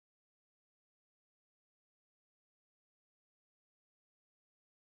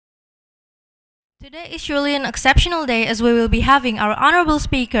Today is surely an exceptional day as we will be having our honorable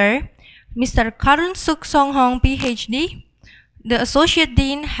speaker, Mr. Karoon Suksonghong, PhD, the Associate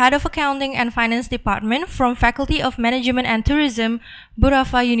Dean, Head of Accounting and Finance Department from Faculty of Management and Tourism,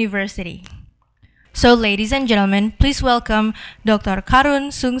 Burapha University. So, ladies and gentlemen, please welcome Dr.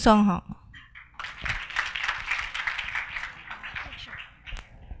 Karoon Suksonghong.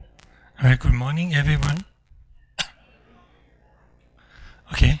 All right, good morning, everyone.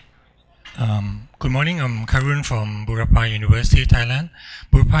 Okay. Good morning, I'm Karoon from Burapha University, Thailand.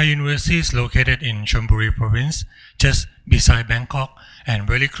 Burapha University is located in Chonburi province, just beside Bangkok and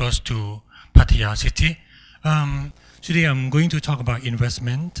very close to Pattaya city. Today I'm going to talk about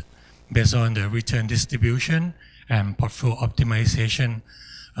investment based on the return distribution and portfolio optimization.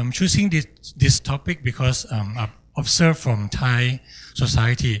 I'm choosing this topic because I've observed from Thai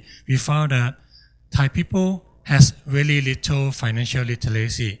society, we found that Thai people has really little financial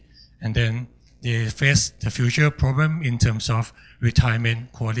literacy, and then they face the future problem in terms of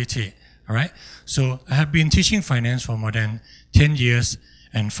retirement quality. All right. So I have been teaching finance for more than 10 years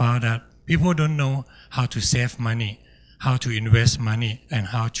and found that people don't know how to save money, how to invest money, and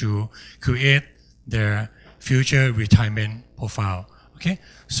how to create their future retirement profile. Okay.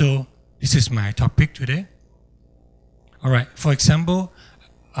 So this is my topic today. All right. For example,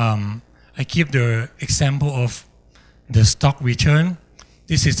 I give the example of the stock return.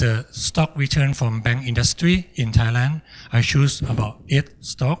 This is a stock return from bank industry in Thailand. I choose about 8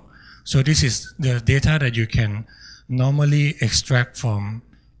 stocks. So this is the data that you can normally extract from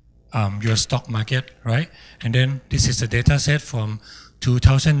your stock market, right? And then this is the data set from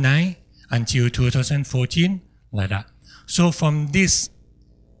 2009 until 2014, like that. So from this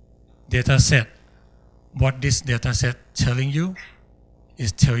data set, what this data set telling you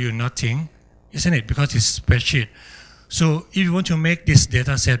is tell you nothing, isn't it? Because it's spreadsheet. So if you want to make this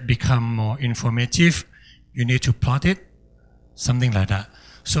data set become more informative, you need to plot it, something like that.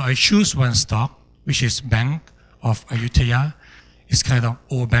 So I choose one stock, which is Bank of Ayutthaya. It's kind of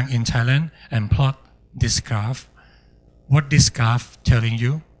old bank in Thailand, and plot this graph. What this graph telling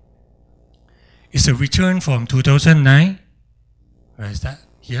you is a return from 2009, where is that?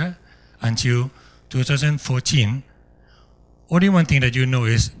 Here, until 2014. Only one thing that you know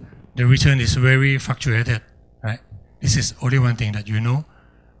is the return is very fluctuated, right? This is only one thing that you know.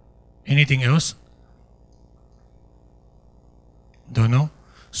 Anything else? Don't know.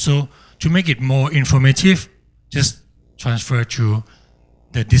 So to make it more informative, just transfer to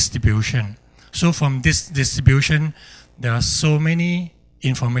the distribution. So from this distribution, there are so many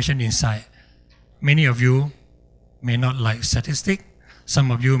information inside. Many of you may not like statistics. Some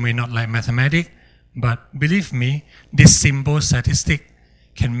of you may not like mathematics. But believe me, this simple statistic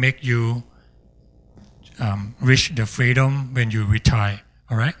can make you reach the freedom when you retire.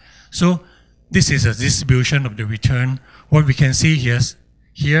 All right. So this is a distribution of the return. What we can see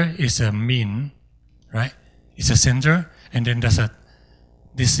here is a mean, right? It's a center, and then there's a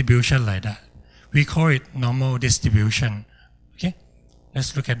distribution like that. We call it normal distribution. Okay.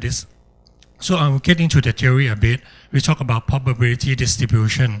 Let's look at this. So I will get into the theory a bit. We talk about probability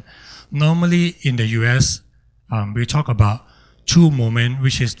distribution. Normally in the US, we talk about 2 moments,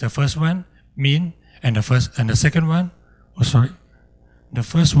 which is the first one, mean, and the second one, the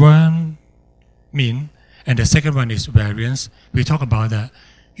first one, mean, and the second one is variance. We talk about that.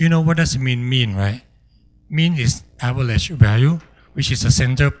 You know what does mean, right? Mean is average value, which is the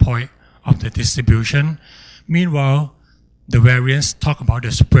center point of the distribution. Meanwhile, the variance talk about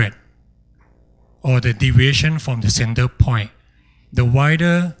the spread, or the deviation from the center point. The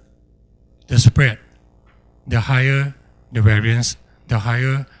wider the spread, the higher the variance, the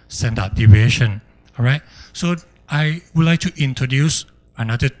higher standard deviation. All right. So I would like to introduce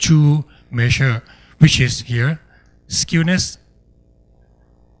another 2 measure, which is here, skewness,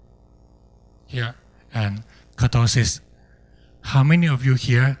 here, and kurtosis. How many of you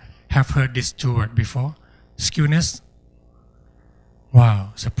here have heard these 2 words before? Skewness.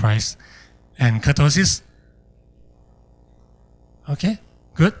 Wow, surprise. And kurtosis. Okay,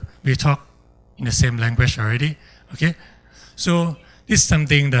 good. We talk in the same language already. Okay, so this is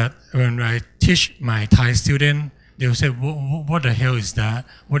something that when I teach my Thai student, they will say, what the hell is that?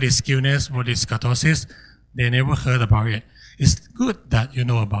 What is skewness? What is kurtosis? They never heard about it. It's good that you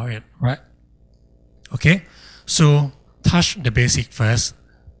know about it, right? Okay, so touch the basic first.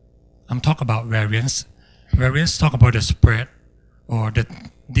 I'm talking about variance. Variance talk about the spread, or the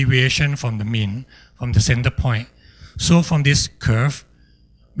deviation from the mean, from the center point. So from this curve,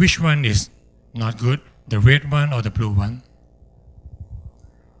 which one is not good, the red one or the blue one?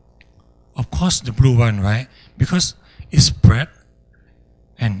 Of course the blue one, right? Because it spread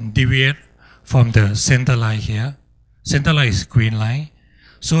and deviate from the center line here. Center line is green line.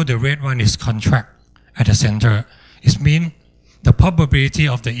 So the red one is contract at the center. It means the probability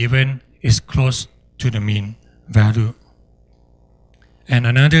of the event is close to the mean value. And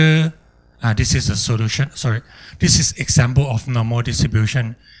another, this is a solution, this is example of normal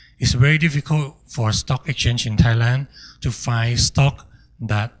distribution. It's very difficult for stock exchange in Thailand to find stock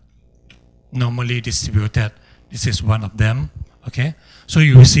that normally distributed. This is one of them, okay? So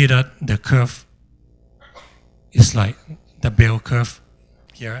you will see that the curve is like the bell curve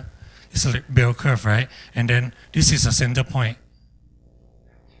here. It's a bell curve, right? And then this is a center point.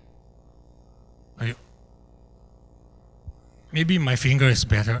 Maybe my finger is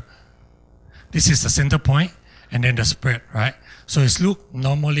better. This is the center point and then the spread, right? So it's look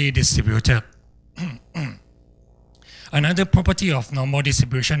normally distributed. Another property of normal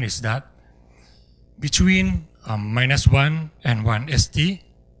distribution is that between -1 and 1 ST,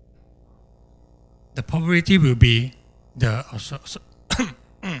 the probability will be the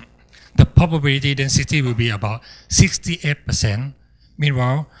probability density will be about 68%.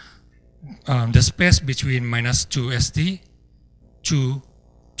 Meanwhile, the space between -2 ST to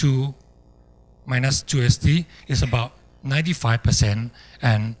 -2 ST is about 95%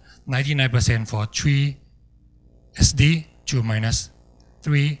 and 99% for 3 SD to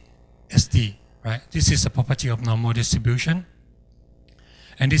 -3 SD, right? This is a property of normal distribution.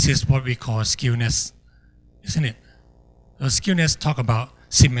 And this is what we call skewness, isn't it? The skewness talk about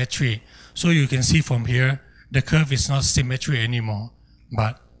symmetry. So you can see from here, the curve is not symmetry anymore,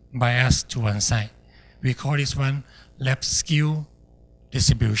 but biased to one side. We call this one left skew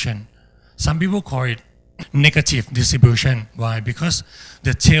distribution. Some people call it negative distribution. Why? Because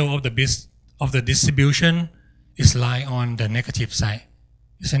the tail of the distribution is lying on the negative side,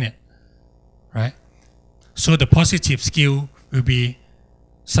 isn't it? Right? So the positive skew will be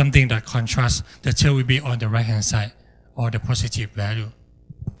something that contrasts. The tail will be on the right hand side or the positive value.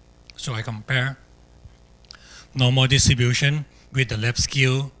 So I compare normal distribution with the left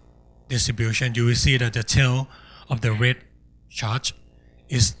skew distribution. You will see that the tail of the red chart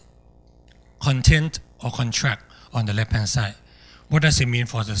is content or contract on the left hand side. What does it mean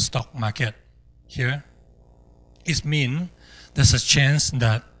for the stock market here? It means there's a chance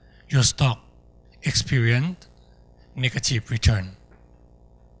that your stock experience negative return,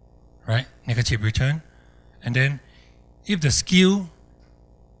 right? Negative return. And then if the skew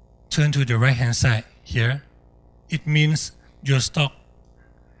turn to the right hand side here, it means your stock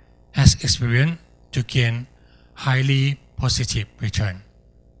has experienced to gain highly positive return.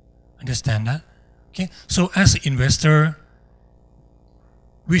 Understand that? Okay. So as an investor,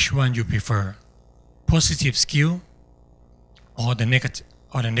 which one you prefer? Positive skew or the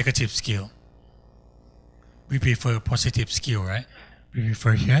negative skew? We prefer positive skew, right? We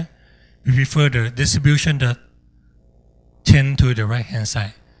prefer here. We prefer the distribution that tend to the right hand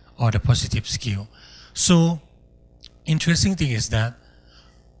side or the positive skew. So interesting thing is that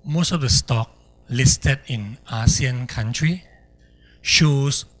most of the stock listed in ASEAN country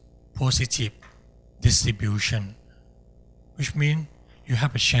shows positive distribution, which means you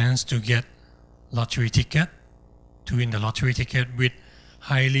have a chance to get lottery ticket, to win the lottery ticket with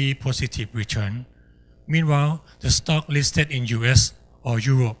highly positive return. Meanwhile, the stock listed in US or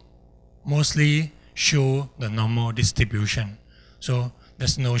Europe mostly show the normal distribution. So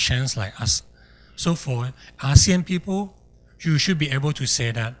there's no chance like us. So for ASEAN people, you should be able to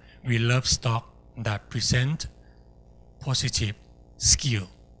say that we love stock that present positive skew,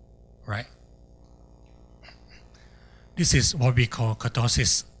 right? This is what we call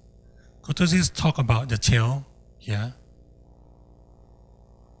kurtosis. Kurtosis talk about the tail here.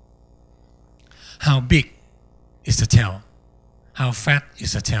 How big is the tail? How fat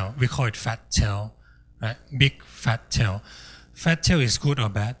is the tail? We call it fat tail, right? Big fat tail. Fat tail is good or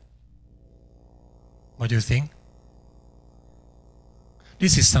bad? What do you think?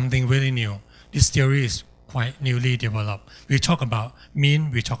 This is something very new. This theory is quite newly developed. We talk about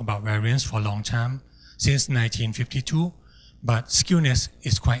mean, we talk about variance for a long time, since 1952, but skewness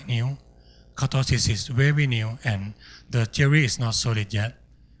is quite new. Kurtosis is very new and the theory is not solid yet.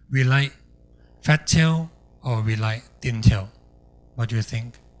 We like fat tail or we like thin tail? What do you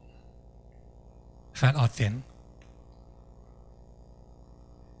think? Fat or thin?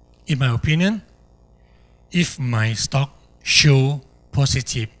 In my opinion, if my stock show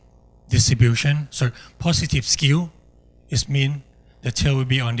positive distribution, so positive skew, it means the tail will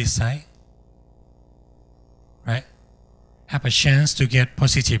be on this side, right? Have a chance to get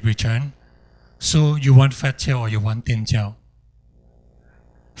positive return. So you want fat tail or you want thin tail?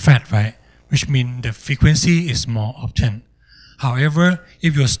 Fat, right? Which means the frequency is more often. However,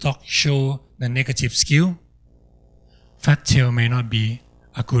 if your stock show the negative skew, fat tail may not be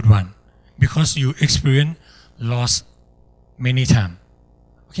a good one because you experience loss many times.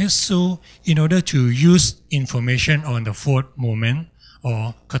 Okay, so in order to use information on the fourth moment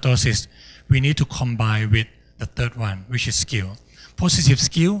or kurtosis, we need to combine with the third one, which is skew. Positive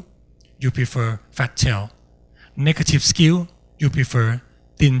skew, you prefer fat tail. Negative skew, you prefer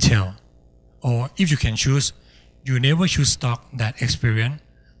thin tail. Or if you can choose, you never choose stock that experience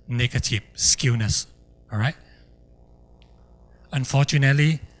negative skewness. All right?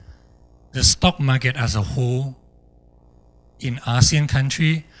 Unfortunately, the stock market as a whole in ASEAN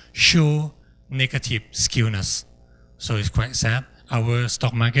country show negative skewness. So it's quite sad. Our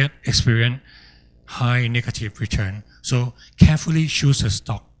stock market experience high negative return. So carefully choose a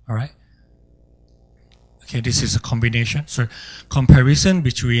stock. All right? Okay, this is a combination. So comparison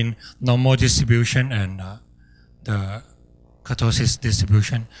between normal distribution and the kurtosis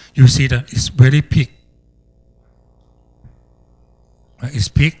distribution. You see that it's very peak. It's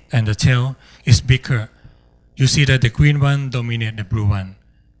peak and the tail is bigger. You see that the green one dominates the blue one.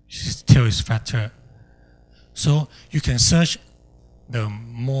 Its tail is fatter. So you can search the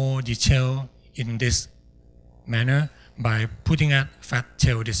more detail in this manner by putting at fat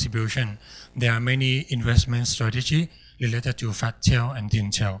tail distribution. There are many investment strategy related to fat tail and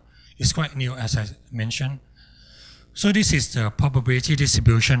thin tail. It's quite new, as I mentioned. So this is the probability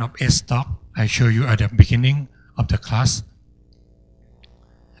distribution of A stock I showed you at the beginning of the class.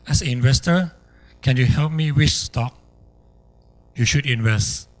 As an investor, can you help me which stock you should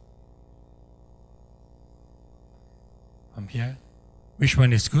invest? From here, which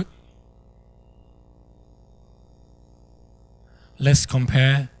one is good? Let's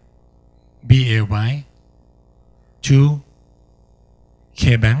compare BAY to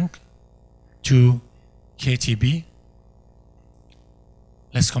KBank to KTB.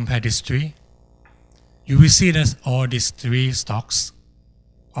 Let's compare these three. You will see that all these three stocks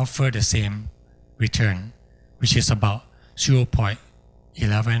offer the same return, which is about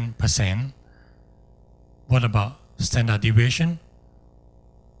 0.11%. What about standard deviation?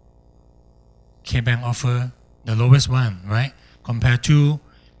 KBank offer the lowest one, right? Compared to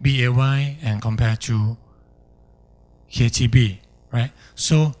BAY and compared to KTB, right?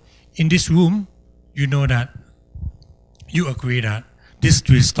 So in this room, you know that you agree that these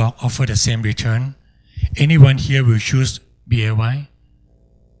three stocks offer the same return. Anyone here will choose BAY?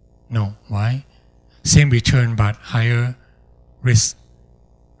 No. Why? Same return but higher risk,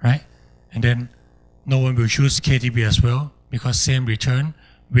 right? And then no one will choose KTB as well because same return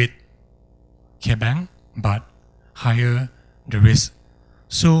with KBank but higher the risk.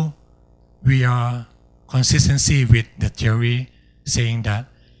 So we are consistency with the theory saying that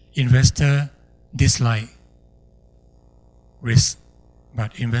investor dislike risk,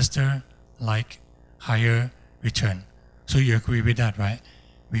 but investor like higher return. So you agree with that, right?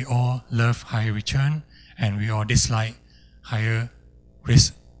 We all love higher return and we all dislike higher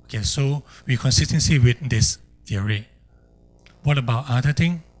risk. Okay, so we consistency with this theory. What about other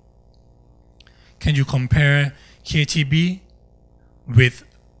thing? Can you compare KTB with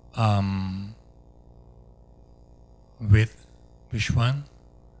which one?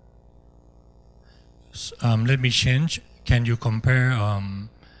 Let me change. Can you compare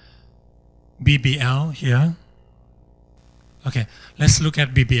BBL here? Okay, let's look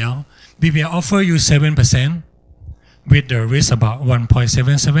at BBL. BBL offer you 7% with the risk about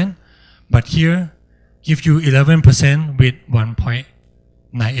 1.77, but here give you 11% with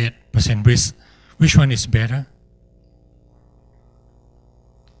 1.98% risk. Which one is better?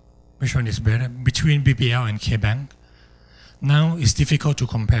 Which one is better between BBL and KBank? Now it's difficult to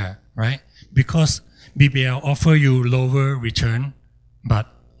compare, right? Because BBL offer you lower return, but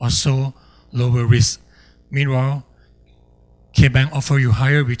also lower risk. Meanwhile, KBank offer you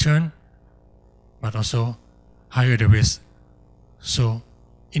higher return, but also higher the risk. So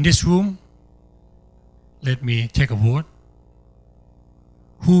in this room, let me take a vote.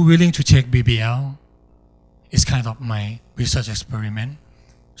 Who willing to take BBL? It's kind of my research experiment.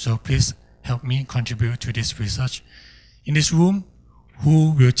 So please help me contribute to this research. In this room,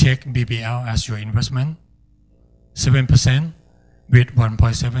 who will take BBL as your investment? 7% with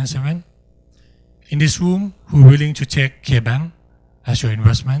 1.77. In this room, who willing to take KBank as your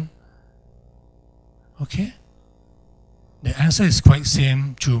investment? Okay. The answer is quite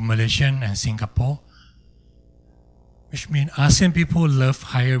same to Malaysian and Singapore, which means ASEAN people love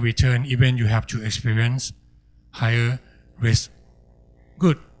higher return even you have to experience higher risk.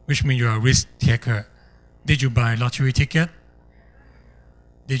 Good, which means you're a risk taker. Did you buy lottery ticket?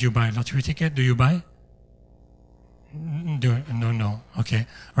 Did you buy lottery ticket? Do you buy? No. Okay.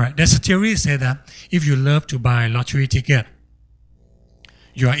 All right. There's a theory say that if you love to buy lottery ticket,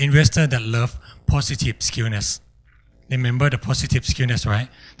 you are investor that love positive skewness. Remember the positive skewness, right?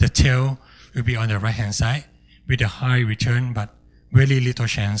 The tail will be on the right hand side with a high return but very little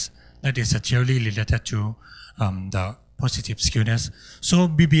chance. That is a theory related to the positive skewness. So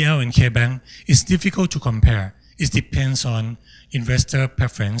BBL and K-Bank is difficult to compare. It depends on investor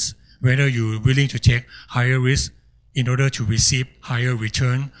preference, whether you're willing to take higher risk in order to receive higher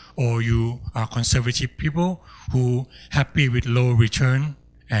return, or you are conservative people who happy with low return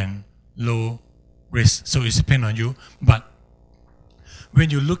and low risk. So it depends on you. But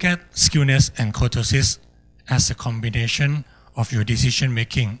when you look at skewness and kurtosis as a combination of your decision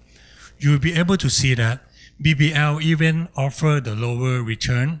making, you will be able to see that BBL even offer the lower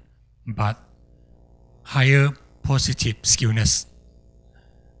return but higher positive skewness,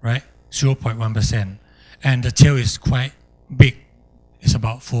 right? 0.1%. And the tail is quite big. It's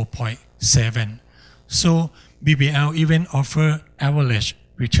about 4.7. So BBL even offer average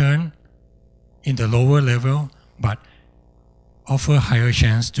return in the lower level, but offer higher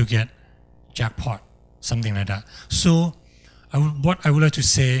chance to get jackpot, something like that. So what I would like to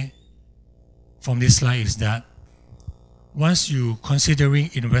say from this slide is that once you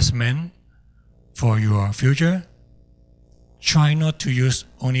considering investment for your future, try not to use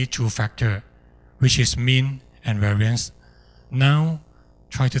only two factors, which is mean and variance. Now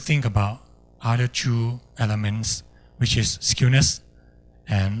try to think about other two elements, which is skewness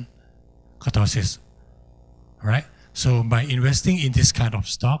and kurtosis. Right? So by investing in this kind of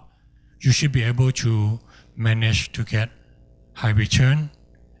stock, you should be able to manage to get high return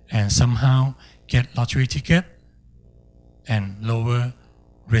and somehow get lottery ticket and lower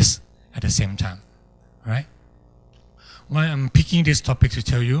risk at the same time. Right? Why I'm picking this topic to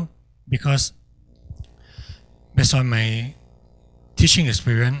tell you, because based on my teaching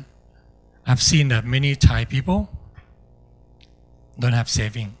experience, I've seen that many Thai people don't have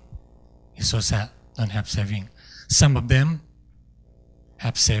saving. It's so sad, don't have saving. Some of them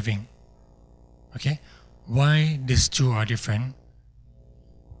have saving. Okay? Why these two are different?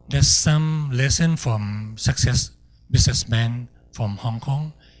 There's some lesson from success businessman from Hong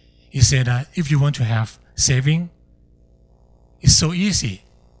Kong. He said that if you want to have saving, it's so easy.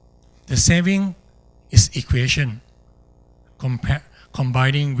 The saving is equation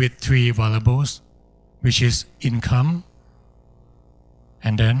combining with three variables, which is income,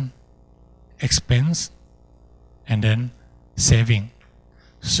 and then expense, and then saving.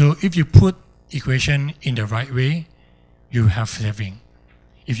 So if you put equation in the right way, you have saving.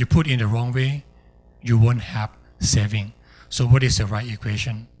 If you put in the wrong way, you won't have saving. So what is the right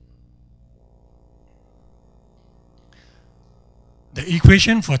equation? The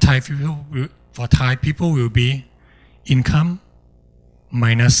equation for Thai people will be income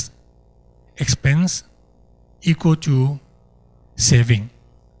minus expense equal to saving.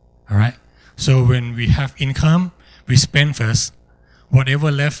 All right. So when we have income, we spend first.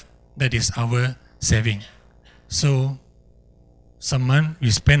 Whatever left, that is our saving. So some month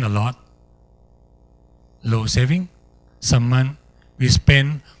we spend a lot, low saving. Some month we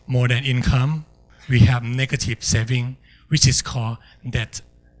spend more than income, we have negative saving, which is called debt.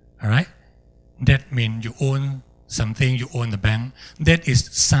 All right? Debt means you own something, you own the bank. That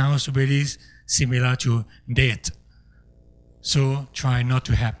sounds very similar to debt. So try not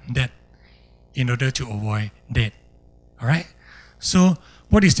to have debt in order to avoid debt. All right? So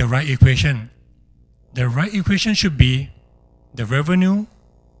what is the right equation? The right equation should be the revenue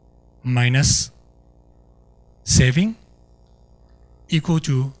minus saving equal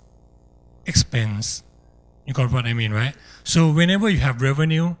to expense. You got what I mean, right? So whenever you have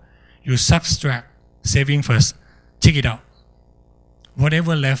revenue, you subtract saving first, take it out.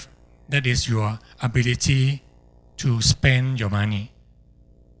 Whatever left, that is your ability to spend your money.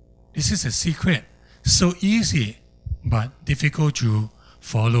 This is a secret. So easy, but difficult to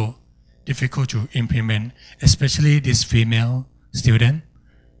follow, difficult to implement, especially this female student,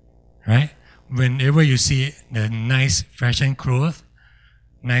 right? Whenever you see the nice fashion clothes,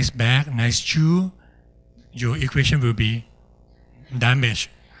 nice bag, nice shoe, your equation will be damaged.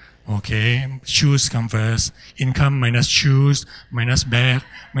 Okay, shoes come first, income minus shoes, minus bag,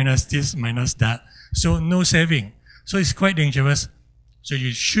 minus this, minus that. So no saving. So it's quite dangerous. So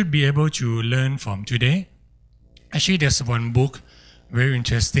you should be able to learn from today. Actually, there's one book, very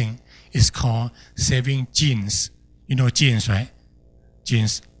interesting. It's called Saving Genes. You know genes, right?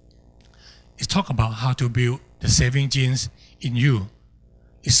 Genes. It talks about how to build the saving genes in you.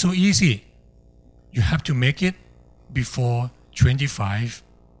 It's so easy. You have to make it before 25.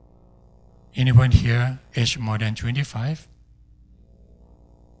 Anyone here age more than 25?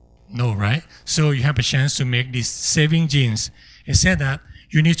 No, right? So you have a chance to make these saving genes. It said that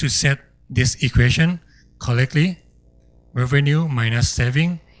you need to set this equation correctly. Revenue minus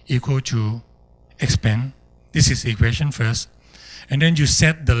saving equal to expense. This is the equation first. And then you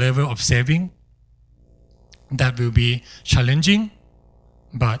set the level of saving that will be challenging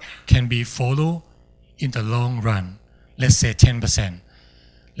but can be followed in the long run. Let's say 10%.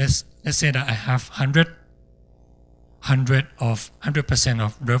 Let's say that I have 100%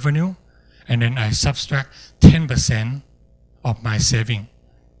 of revenue, and then I subtract 10% of my saving,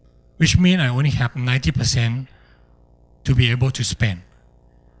 which means I only have 90% to be able to spend.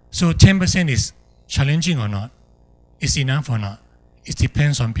 So 10% is challenging or not? Is enough or not? It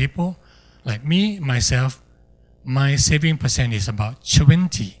depends on people. Like me, myself, my saving percent is about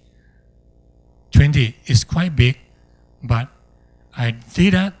 20. 20 is quite big, but I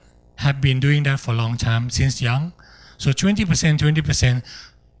did that, have been doing that for a long time since young. So 20%.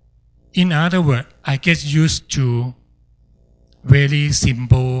 In other words, I get used to really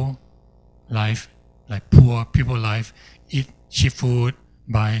simple life, like poor people life, eat cheap food,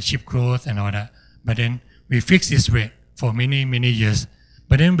 buy cheap clothes and all that. But then we fix this rate for many, many years.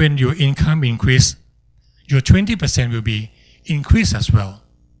 But then when your income increase, your 20% will be increased as well,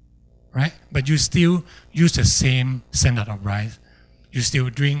 right? But you still use the same standard of life. You still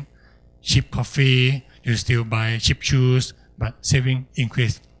drink cheap coffee, you still buy cheap shoes, but saving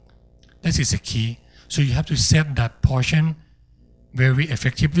increase. That is the key. So you have to set that portion very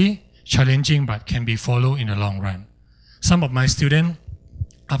effectively, challenging but can be followed in the long run. Some of my students,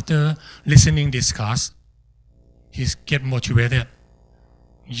 after listening this class, he's get motivated.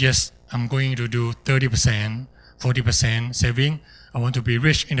 Yes, I'm going to do 30%, 40% saving. I want to be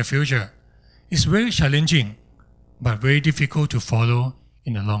rich in the future. It's very challenging, but very difficult to follow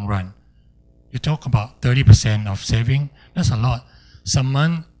in the long run. You talk about 30% of saving, that's a lot. Some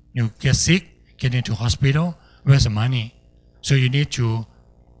month you get sick, get into hospital, where's the money? So you need to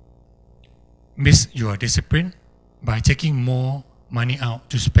miss your discipline by taking more money out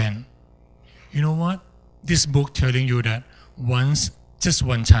to spend. You know what? This book telling you that just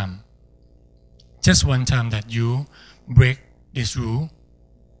one time that you break this rule,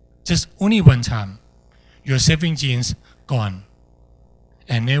 just only one time, your saving genes gone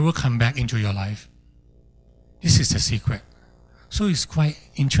and never come back into your life. This is the secret. So it's quite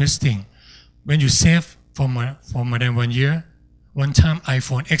interesting. When you save for more than 1 year, one time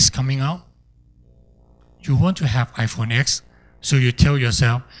iPhone X coming out, you want to have iPhone X, so you tell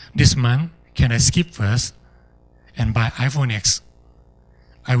yourself, this month, can I skip first and buy iPhone X?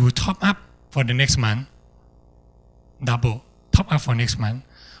 I will top up for the next month, double, top up for next month.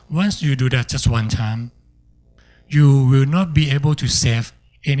 Once you do that just one time, you will not be able to save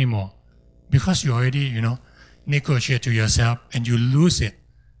anymore because you already, negotiate to yourself and you lose it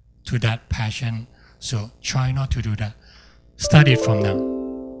to that passion. So try not to do that. Start it from now.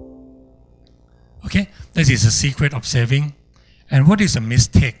 Okay, that is the secret of saving. And what is a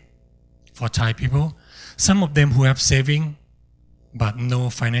mistake for Thai people? Some of them who have saving but no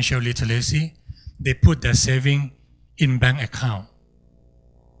financial literacy, they put their saving in bank account.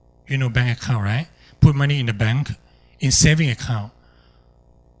 You know bank account, right? Put money in the bank, in saving account.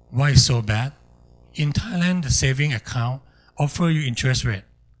 Why is so bad? In Thailand, the saving account offer you interest rate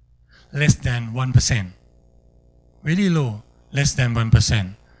less than 1%. Really low, less than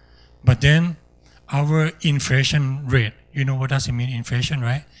 1%. But then our inflation rate, you know what does it mean, inflation,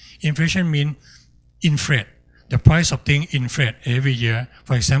 right? Inflation means inflate. The price of things inflate every year.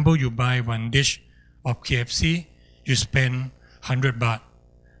 For example, you buy one dish of KFC, you spend 100 baht.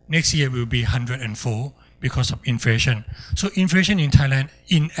 Next year will be 104 because of inflation. So inflation in Thailand,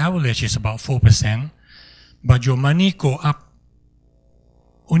 in average, is about 4%, but your money go up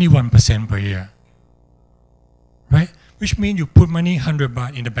only 1% per year, right? Which means you put money 100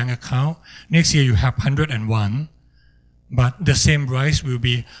 baht in the bank account, next year you have 101, but the same price will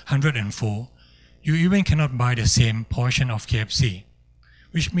be 104. You even cannot buy the same portion of KFC,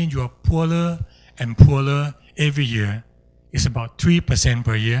 which means you are poorer and poorer every year. It's about 3%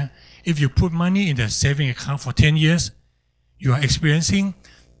 per year. If you put money in the saving account for 10 years, you are experiencing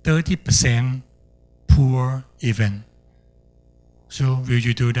 30% poor even. So will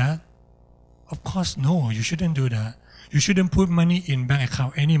you do that? Of course, no, you shouldn't do that. You shouldn't put money in bank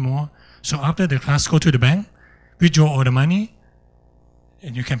account anymore. So after the class, go to the bank, withdraw all the money,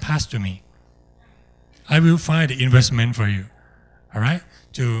 and you can pass to me. I will find the investment for you, all right,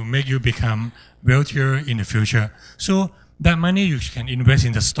 to make you become wealthier in the future. So that money you can invest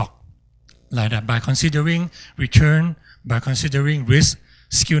in the stock, like that, by considering return, by considering risk.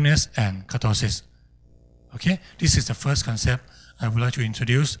 skewness and kurtosis. Okay, this is the first concept I would like to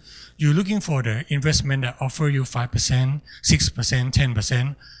introduce. You're looking for the investment that offer you 5%, 6%,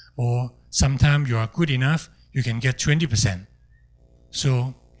 10%, or sometimes you are good enough, you can get 20%.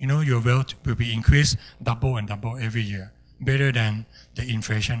 So, your wealth will be increased double and double every year, better than the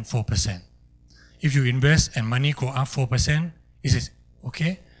inflation 4%. If you invest and money go up 4%, is it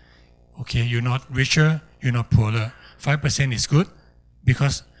okay? Okay, you're not richer, you're not poorer. 5% is good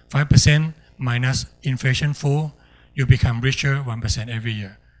because 5% minus inflation 4, you become richer 1% every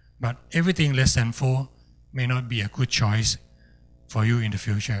year. But everything less than 4 may not be a good choice for you in the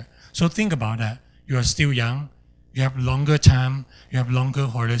future. So think about that. You are still young, you have longer time, you have longer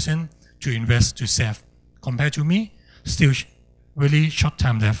horizon to invest, to save. Compared to me, still really short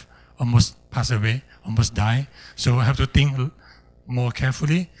time left, almost pass away, almost die. So I have to think more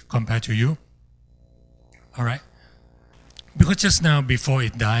carefully compared to you. All right. Because just now before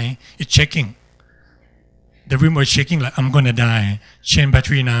it died, it's shaking. The room was shaking like I'm gonna die. Change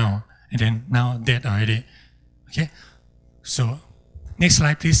battery now, and then now dead already. Okay. So next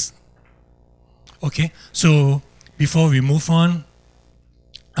slide, please. Okay. So before we move on,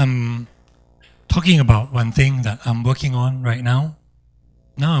 I'm talking about one thing that I'm working on right now.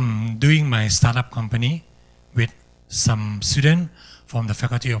 Now I'm doing my startup company with some students from the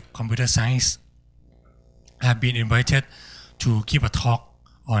Faculty of Computer Science. I have been invited to give a talk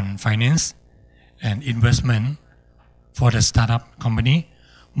on finance and investment for the startup company.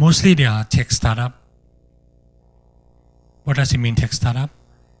 Mostly they are tech startup. What does it mean, tech startup?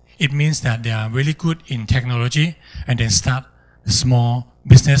 It means that they are really good in technology and then start a small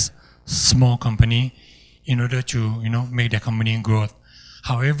business, small company in order to make their company grow.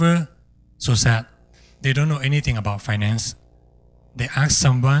 However, so sad, they don't know anything about finance. They ask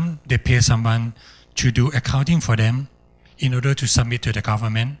someone, they pay someone to do accounting for them in order to submit to the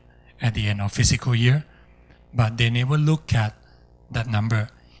government at the end of fiscal year, but they never look at that number.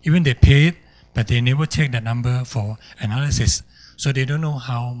 Even they pay it, but they never take that number for analysis. So they don't know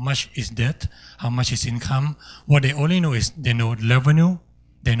how much is debt, how much is income. What they only know is they know revenue,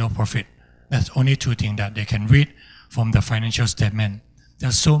 they know profit. That's only two things that they can read from the financial statement. There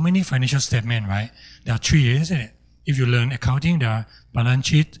are so many financial statements, right? There are 3, isn't it? If you learn accounting, there are balance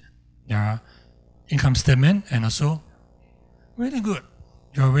sheet, there are income statement, and also really good.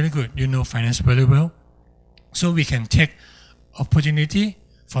 You're really good. You know finance very well. So we can take opportunity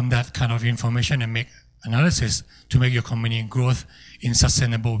from that kind of information and make analysis to make your company growth in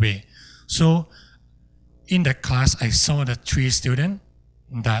sustainable way. So in that class, I saw the 3 students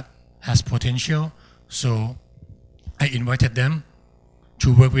that has potential. So I invited them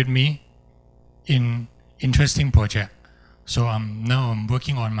to work with me in interesting project. So now I'm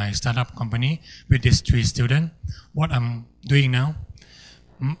working on my startup company with these 3 students. What I'm doing now,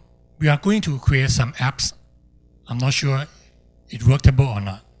 we are going to create some apps. I'm not sure it's workable or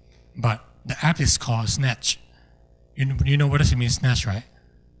not, but the app is called Snatch. You know what does it mean, Snatch, right?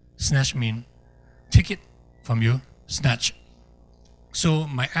 Snatch means take it from you, snatch. So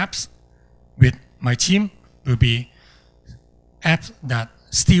my apps with my team will be apps that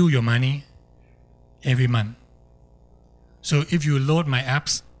steal your money every month. So if you load my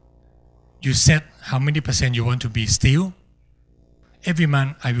apps, you set how many % you want to be steal. Every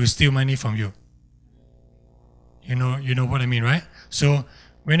month I will steal money from you. You know what I mean, right? So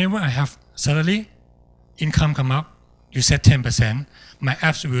whenever I have salary, income come up, you set 10%. My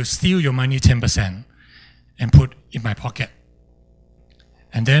apps will steal your money 10% and put in my pocket.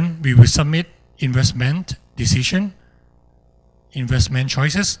 And then we will submit investment decision, investment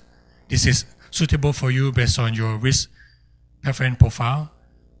choices. This is suitable for you based on your risk preference profile.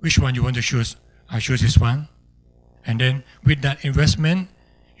 Which one you want to choose? I choose this one. And then with that investment,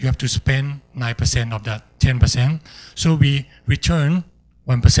 you have to spend 9% of that 10%. So we return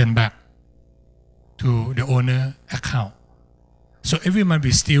 1% back to the owner account. So every month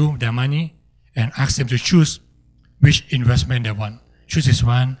we steal their money and ask them to choose which investment they want. Choose this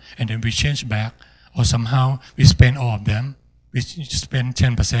one, and then we change back, or somehow we spend all of them. We spend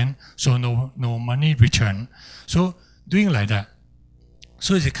 10%, so no money return. So doing like that.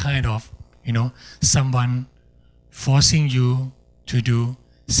 So it's a kind of, someone forcing you to do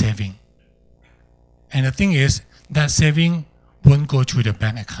saving. And the thing is, that saving won't go to the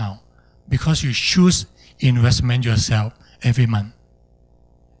bank account because you choose investment yourself every month.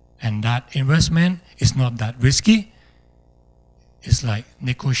 And that investment is not that risky. It's like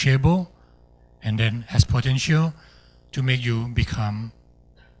negotiable and then has potential to make you become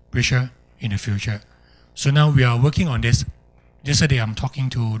richer in the future. So now we are working on this. Yesterday I'm talking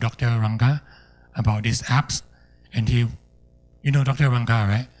to Dr. Ranga about these apps, and he You know Dr. Rangga,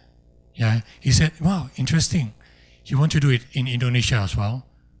 right? Yeah, he said, wow, interesting. He wants to do it in Indonesia as well.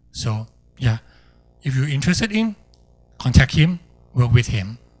 So, yeah, if you're interested in, contact him, work with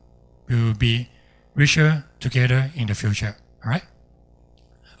him. We will be richer together in the future, all right?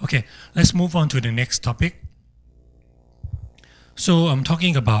 Okay, let's move on to the next topic. So I'm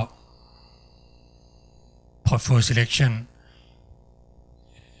talking about portfolio selection.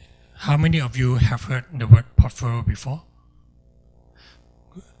 How many of you have heard the word portfolio before?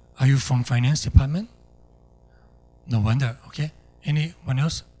 Are you from finance department? No wonder, okay. Anyone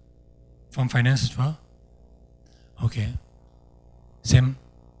else from finance as well? Okay. Same?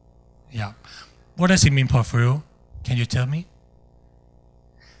 Yeah. What does it mean, portfolio? Can you tell me?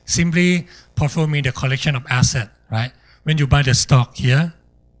 Simply, portfolio means the collection of assets, right? When you buy the stock here,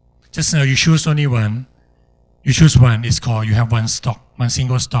 just now you choose only one. You choose one, it's called, you have one stock, one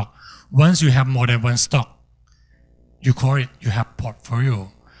single stock. Once you have more than one stock, you call it, you have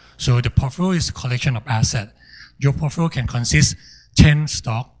portfolio. So the portfolio is a collection of assets. Your portfolio can consist 10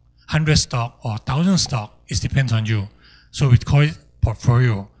 stock, 100 stock, or 1,000 stock. It depends on you. So we call it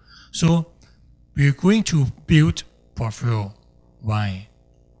portfolio. So we're going to build portfolio. Why?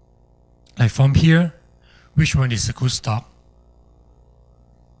 Like from here, which one is a good stock?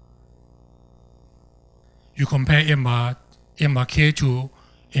 You compare MRK to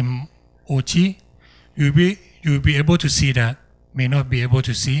MOT, you'll be able to see that, may not be able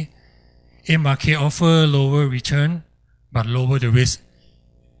to see. MRK offer lower return, but lower the risk.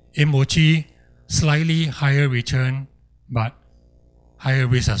 MOT, slightly higher return, but higher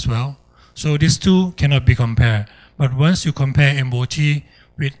risk as well. So these two cannot be compared. But once you compare MOT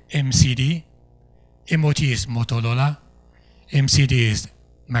with MCD, MOT is Motorola, MCD is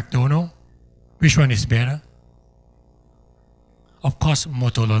McDonald's. Which one is better? Of course,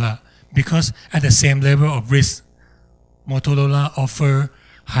 Motorola, because at the same level of risk, Motorola offer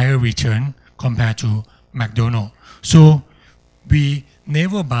higher return compared to McDonald's. So we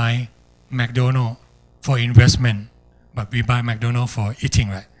never buy McDonald's for investment, but we buy McDonald's for eating,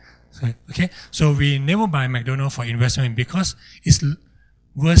 right? So, okay, so we never buy McDonald's for investment because it's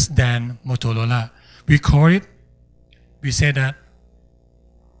worse than Motorola. We call it, we say that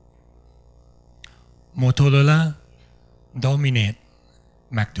Motorola dominate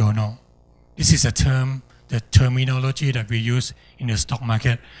McDonald's. This is a term, the terminology that we use in the stock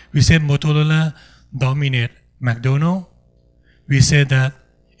market. We say Motorola dominate McDonald's. We say that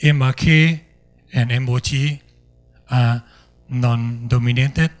MRK and MOT are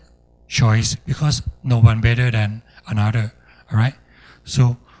non-dominated choice because no one better than another. All right.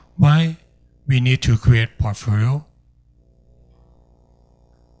 So why we need to create portfolio?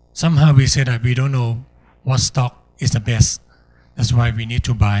 Somehow we say that we don't know what stock is the best. That's why we need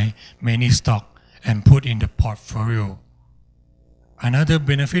to buy many stock and put in the portfolio. Another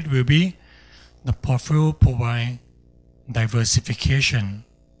benefit will be the portfolio provide diversification.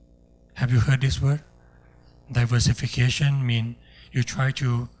 Have you heard this word? Diversification means you try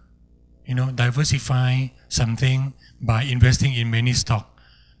to, diversify something by investing in many stocks.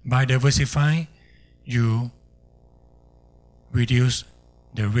 By diversifying, you reduce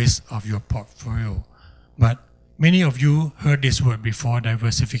the risk of your portfolio. But many of you heard this word before,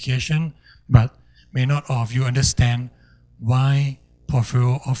 diversification, but may not all of you understand why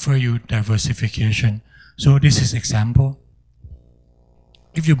portfolio offer you diversification. So this is example.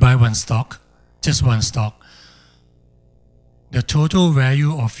 If you buy one stock, just one stock, the total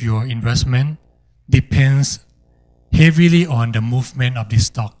value of your investment depends heavily on the movement of this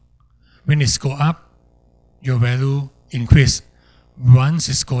stock. When it go up, your value increase. Once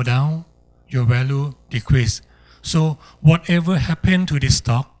it go down, your value decrease. So whatever happened to this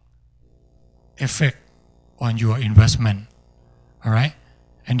stock affect on your investment. All right?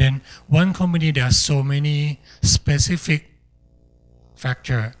 And then one company, there are so many specific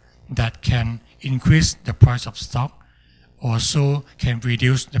factors that can increase the price of stock, also can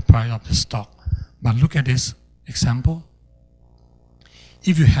reduce the price of the stock. But look at this example.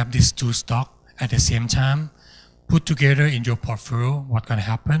 If you have these two stocks at the same time, put together in your portfolio, what can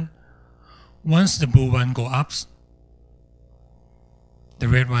happen? Once the blue one go up, the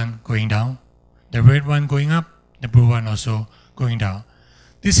red one going down. The red one going up, the blue one also going down.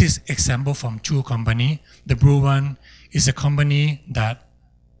 This is example from two companies. The blue one is a company that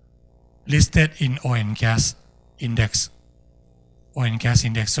listed in oil and gas index. Oil and gas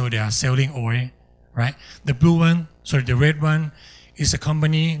index, so they are selling oil, right? The red one is a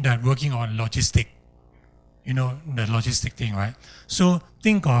company that working on logistic. You know, the logistic thing, right? So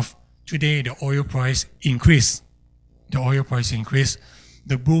think of today the oil price increase. The oil price increase.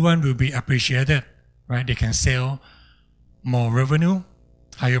 The blue one will be appreciated, right? They can sell more revenue,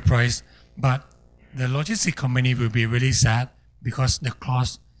 higher price, but the logistic company will be really sad because the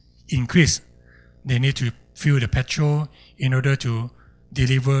cost increase. They need to fuel the petrol in order to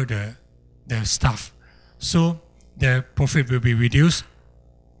deliver the stuff. So their profit will be reduced,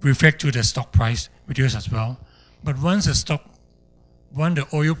 reflect to the stock price reduce as well. But once the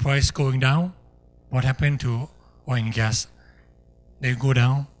oil price going down, what happened to oil and gas? They go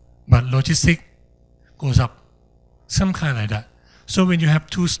down, but logistic goes up. Some kind like that. So when you have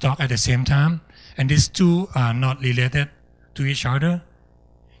two stocks at the same time, and these two are not related to each other,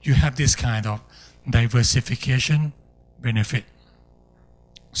 you have this kind of diversification benefit.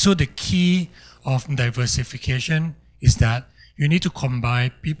 So the key of diversification is that you need to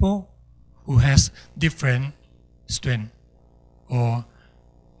combine people who has different strength, or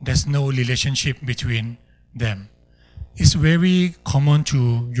there's no relationship between them. It's very common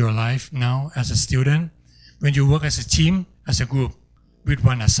to your life now as a student. When you work as a team, as a group, with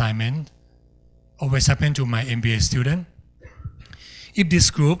one assignment, always happen to my MBA student. If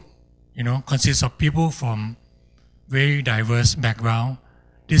this group, consists of people from very diverse background,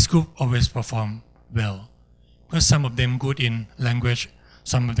 this group always perform well. Because some of them good in language,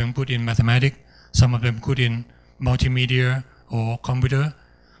 some of them good in mathematics, some of them good in multimedia or computer.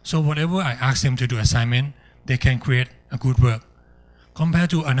 So whatever I ask them to do assignment, they can create a good work. Compared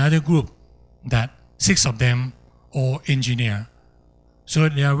to another group that 6 of them all engineer. So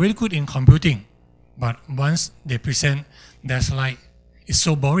they are very good in computing, but once they present their slide, it's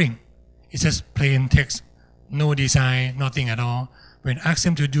so boring. It's just plain text, no design, nothing at all. When ask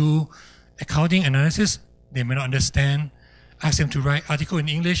them to do accounting analysis, they may not understand. Ask them to write article in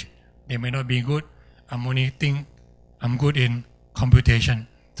English, they may not be good. I'm only think I'm good in computation,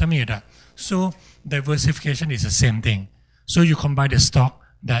 something like that. So diversification is the same thing. So you combine the stock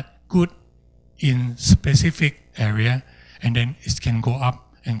that good in specific area, and then it can go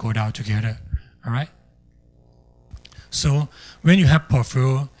up and go down together. All right. So when you have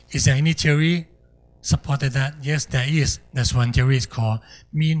portfolio, is there any theory supported that? Yes, there is. There's one theory. It's called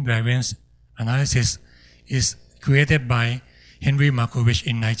mean variance analysis. It's created by Henry Markowitz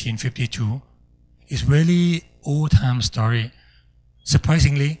in 1952. It's really old-time story.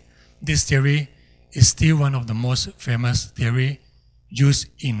 Surprisingly, this theory is still one of the most famous theory used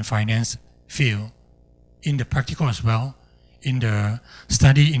in finance field, in the practical as well, in the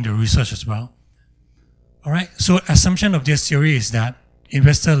study, in the research as well. All right. So assumption of this theory is that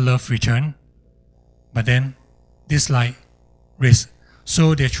investors love return, but then dislike risk.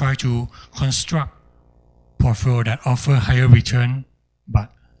 So they try to construct portfolio that offer higher return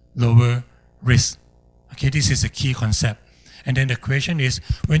but lower risk. Okay, this is a key concept. And then the question is,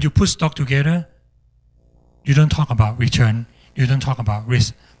 when you put stock together, you don't talk about return, you don't talk about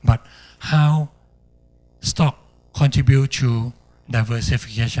risk, but how stock contribute to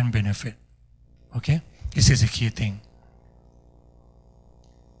diversification benefit. Okay, this is a key thing.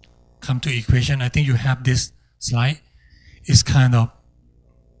 Come to equation. I think you have this slide. It's kind of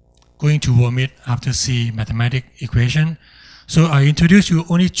going to vomit after see mathematical equation. So I introduce you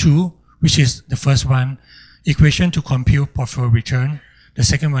only 2, which is the first one, equation to compute portfolio return. The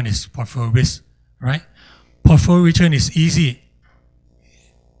second one is portfolio risk, right? Portfolio return is easy.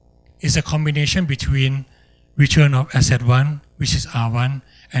 It's a combination between return of asset 1, which is R1,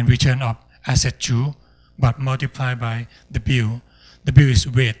 and return of asset 2, but multiplied by the bill. The bill is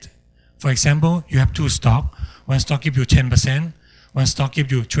weight. For example, you have 2 stocks. One stock gives you 10%, one stock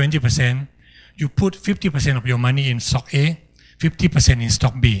gives you 20%. You put 50% of your money in stock A, 50% in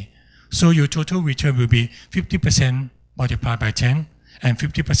stock B. So your total return will be 50% multiplied by 10 and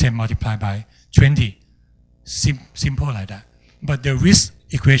 50% multiplied by 20. Simple like that. But the risk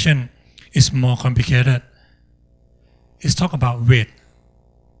equation is more complicated. It's talk about weight.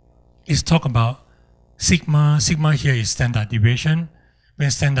 It's talk about sigma. Sigma here is standard deviation.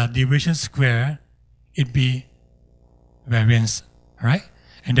 When standard deviation square, it be variance, right?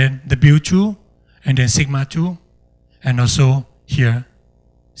 And then the BU2, and then sigma 2, and also here,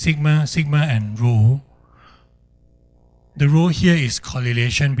 sigma, and rho. The rho here is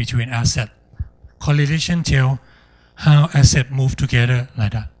correlation between asset. Correlation tell how asset move together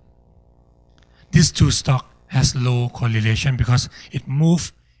like that. These 2 stock has low correlation because it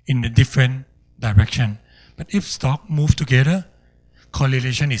move in a different direction. But if stock move together,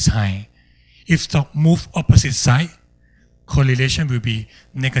 correlation is high. If stock move opposite side, correlation will be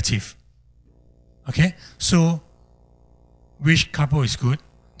negative. Okay, so which couple is good?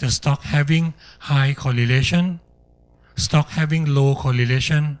 The stock having high correlation, stock having low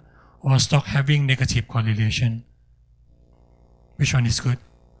correlation, or stock having negative correlation? Which one is good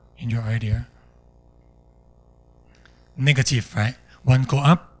in your idea? negative, right? One go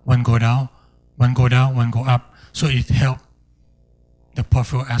up, one go down, one go down, one go up. So it helps the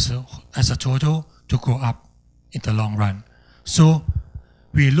portfolio as a total to go up in the long run. So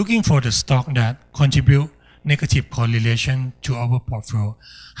we're looking for the stock that contribute negative correlation to our portfolio.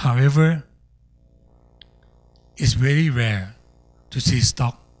 However, it's very rare to see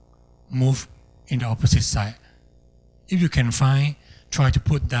stock move in the opposite side. If you can find, try to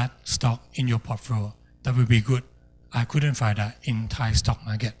put that stock in your portfolio. That would be good. I couldn't find that in Thai stock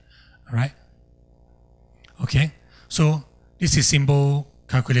market. All right? Okay. So this is simple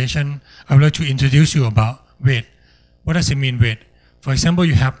calculation. I would like to introduce you about weight. What does it mean weight? For example,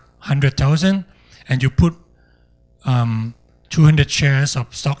 you have 100,000 and you put 200 shares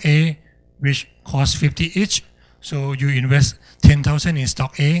of stock A, which cost 50 each. So you invest 10,000 in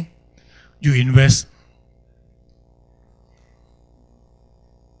stock A. You invest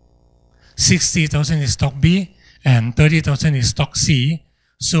 60,000 in stock B and 30,000 in stock C.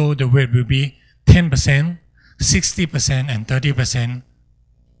 So the weight will be 10%, 60%, and 30%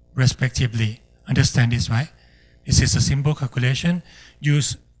 respectively. Understand this, right? This is a simple calculation. You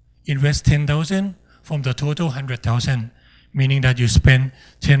invest 10,000 from the total 100,000, meaning that you spend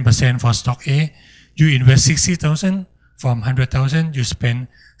 10% for stock A. You invest 60,000 from 100,000, you spend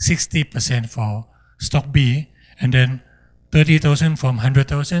 60% for stock B, and then 30,000 from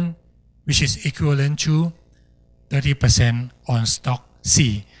 100,000, which is equivalent to 30% on stock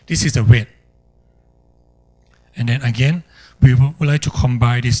C. This is the weight. And then again, we would like to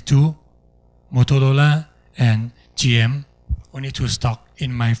combine these two, Motorola and GM, only two stock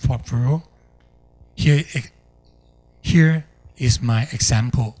in my portfolio. Here is my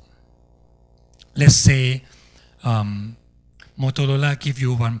example. Let's say Motorola give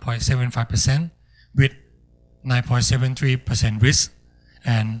you 1.75% with 9.73% risk,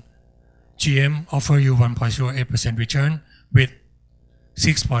 and GM offer you 1.08% return with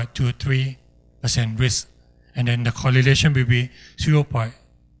 6.23% risk, and then the correlation will be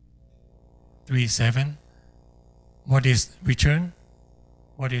 0.37. What is return?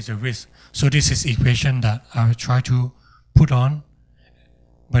 What is the risk? So this is equation that I will try to put on,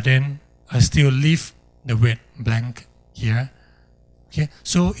 but then I still leave the weight blank here. Okay,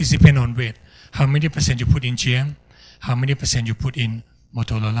 so it depends on weight. How many percent you put in GM, how many percent you put in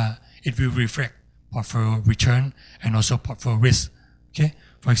Motorola. It will reflect portfolio return and also portfolio risk. Okay,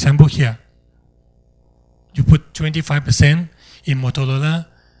 for example here, you put 25% in Motorola,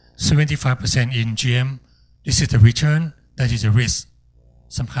 75% in GM. This is the return, that is the risk.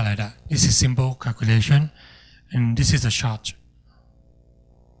 Something like that. This is simple calculation, and this is the chart.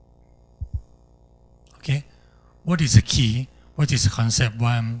 Okay, what is the key? What is the concept?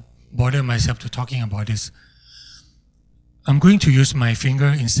 Why I'm bothering myself to talking about this? I'm going to use my finger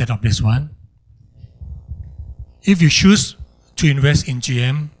instead of this one. If you choose to invest in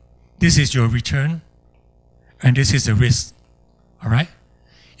GM, this is your return, and this is the risk. All right.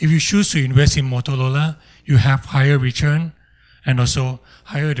 If you choose to invest in Motorola, you have higher return and also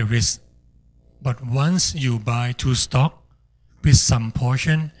higher the risk. But once you buy two stock with some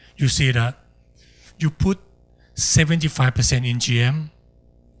portion, you see that you put 75% in GM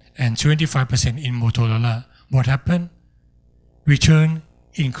and 25% in Motorola. What happened? Return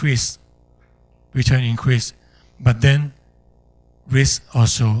increase, but then risk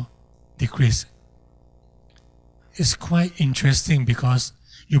also decrease. It's quite interesting because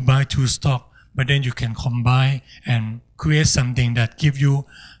you buy two stock, but then you can combine and create something that give you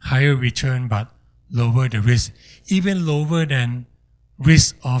higher return but lower the risk, even lower than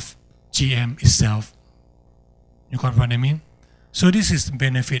risk of GM itself. You got what I mean? So this is the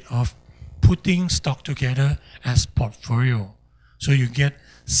benefit of putting stock together as portfolio. So you get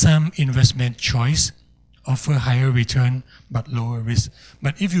some investment choice, offer higher return but lower risk.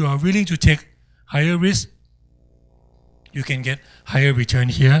 But if you are willing to take higher risk, you can get higher return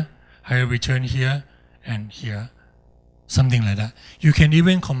here, and here, something like that. You can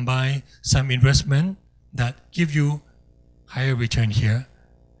even combine some investment that give you higher return here,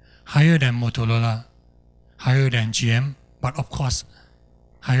 higher than Motorola, higher than GM, but of course,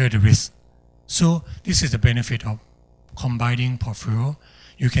 higher the risk. So this is the benefit of combining portfolio.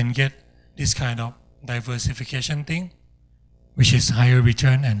 You can get this kind of diversification thing, which is higher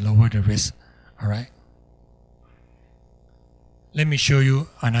return and lower the risk. All right. Let me show you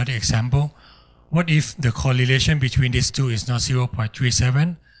another example. What if the correlation between these two is not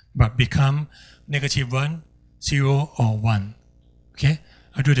 0.37 but become -1, 0, or 1? Okay,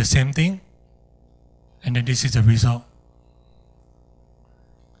 I'll do the same thing, and then this is the result.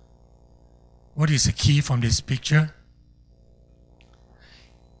 What is the key from this picture?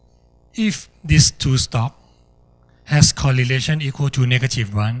 If these two stocks has correlation equal to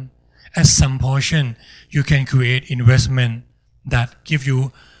 -1, at some portion you can create investment that give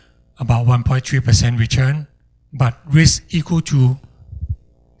you about 1.3% return, but risk equal to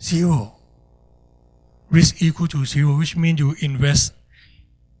 0. Risk equal to 0, which means your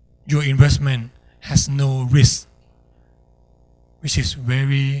investment has no risk, which is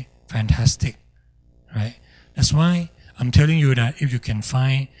very fantastic, right? That's why I'm telling you that if you can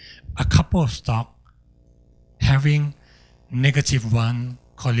find a couple of stocks having -1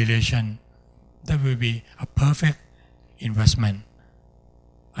 correlation, that will be a perfect investment.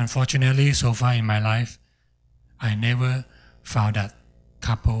 Unfortunately, so far in my life, I never found that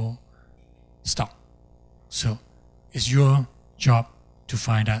couple stock. So it's your job to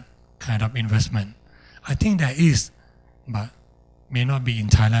find that kind of investment. I think there is, but may not be in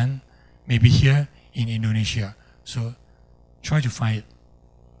Thailand, maybe here in Indonesia. So try to find it.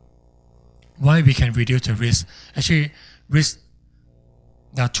 Why we can reduce the risk? Actually, risk,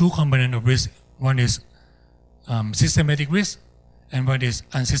 there are two components of risk. One is systematic risk and one is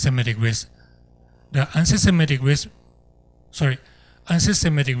unsystematic risk. The unsystematic risk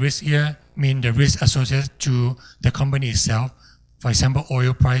here means the risk associated to the company itself, for example,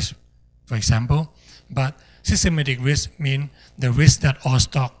 oil price, for example. But systematic risk means the risk that all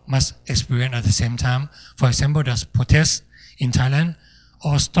stock must experience at the same time. For example, there's protest in Thailand,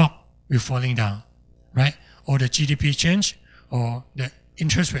 all stock will falling down, right? Or the GDP change, or the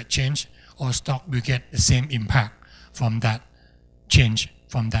interest rate change, all stock will get the same impact from that change,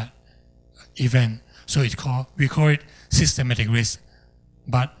 from that event. So we call it systematic risk.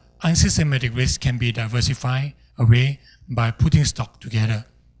 But unsystematic risk can be diversified away by putting stock together.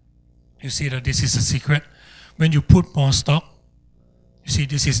 You see that this is a secret. When you put more stock, you see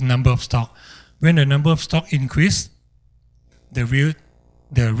this is number of stock. When the number of stock increase, the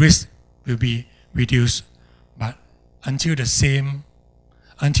risk will be reduced. But until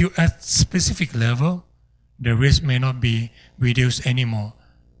at specific level, the risk may not be reduced anymore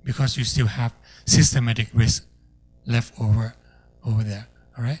because you still have systematic risk left over there.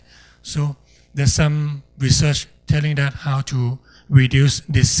 All right. So there's some research telling that how to reduce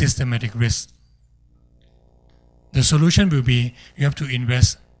this systematic risk. The solution will be you have to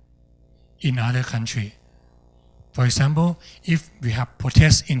invest in other country. For example, if we have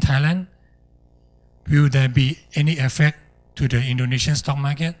protests in Thailand, will there be any effect to the Indonesian stock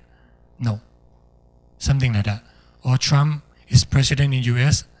market? No. Something like that. Or Trump is president in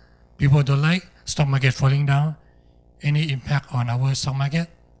US, people don't like stock market falling down. Any impact on our stock market?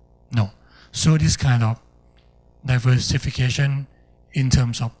 No. So this kind of diversification in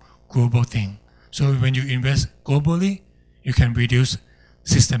terms of global thing. So when you invest globally, you can reduce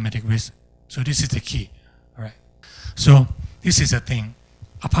systematic risk. So this is the key. All right. So this is the thing.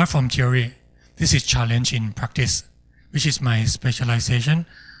 Apart from theory, this is challenge in practice, which is my specialization.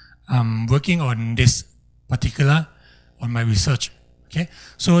 I'm working on this particular on my research. Okay.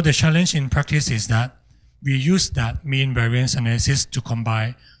 So the challenge in practice is that we use that mean variance analysis to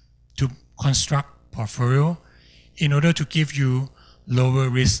construct portfolio in order to give you lower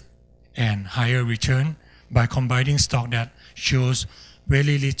risk and higher return by combining stock that shows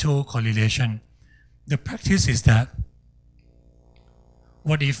very little correlation. The practice is that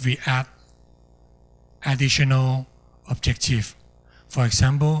what if we add additional objective? For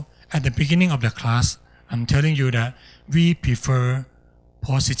example, at the beginning of the class, I'm telling you that we prefer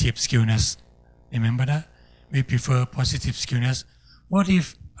positive skewness. Remember that? We prefer positive skewness. What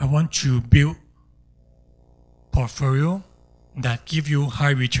if I want to build portfolio that give you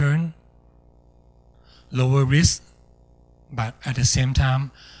high return, lower risk, but at the same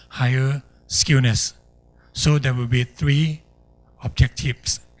time higher skewness? So there will be three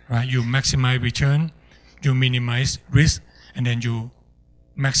objectives, right? You maximize return, you minimize risk, and then you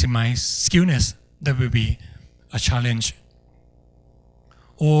maximize skewness. That will be a challenge.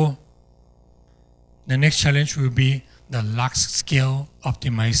 Or the next challenge will be the large scale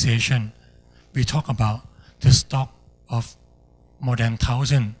optimization. We talk about the stock of more than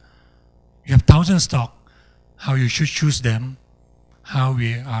 1,000. You have 1,000 stock, how you should choose them, how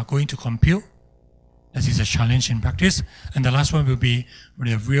we are going to compute. That is a challenge in practice. And the last one will be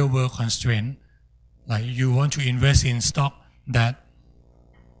the real world constraint. Like you want to invest in stock that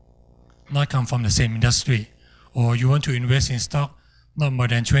not come from the same industry, or you want to invest in stock not more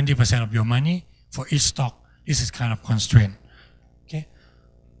than 20% of your money for each stock. This is kind of constraint. Okay,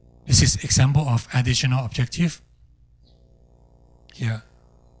 this is example of additional objective here.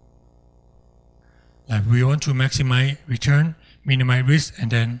 Like we want to maximize return, minimize risk, and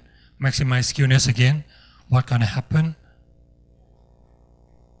then maximize skewness again. What's gonna happen?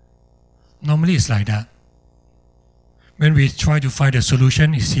 Normally it's like that. when we try to find the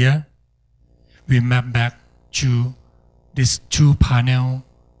solution is here, we map back to this two-panel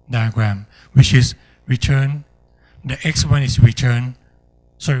diagram, which is return. The x1 is return,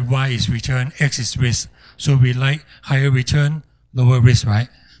 sorry, y is return, x is risk. So we like higher return, lower risk, right?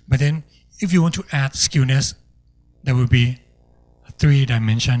 But then if you want to add skewness, that would be a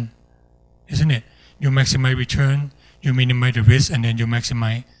 3-dimension, isn't it? You maximize return, you minimize the risk, and then you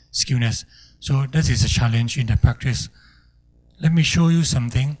maximize skewness. So that is a challenge in the practice. Let me show you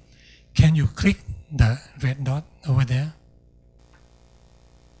something. Can you click the red dot over there?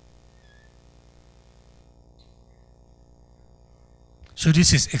 So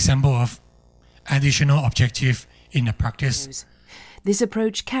this is example of additional objective in the practice. This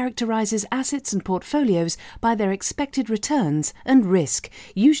approach characterizes assets and portfolios by their expected returns and risk,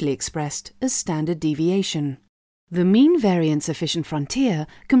 usually expressed as standard deviation. The mean variance efficient frontier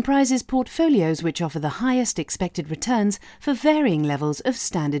comprises portfolios which offer the highest expected returns for varying levels of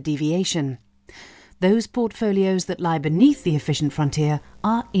standard deviation. Those portfolios that lie beneath the efficient frontier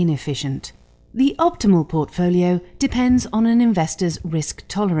are inefficient. The optimal portfolio depends on an investor's risk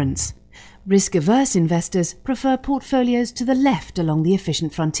tolerance. Risk-averse investors prefer portfolios to the left along the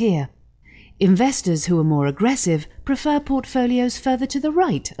efficient frontier. Investors who are more aggressive prefer portfolios further to the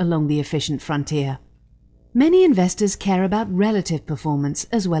right along the efficient frontier. Many investors care about relative performance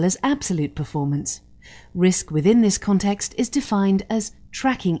as well as absolute performance. Risk within this context is defined as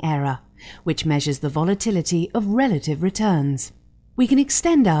tracking error, which measures the volatility of relative returns. We can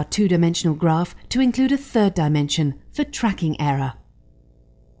extend our two-dimensional graph to include a third dimension for tracking error.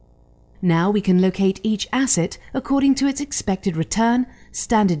 Now we can locate each asset according to its expected return,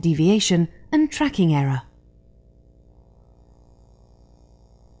 standard deviation, and tracking error.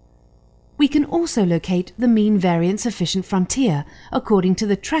 We can also locate the mean variance efficient frontier according to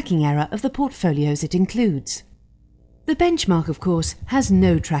the tracking error of the portfolios it includes. The benchmark, of course, has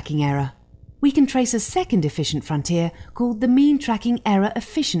no tracking error. We can trace a second efficient frontier called the mean tracking error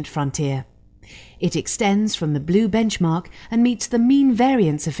efficient frontier. It extends from the blue benchmark and meets the mean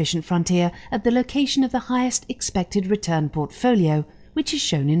variance efficient frontier at the location of the highest expected return portfolio, which is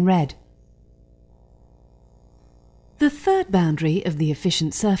shown in red. The third boundary of the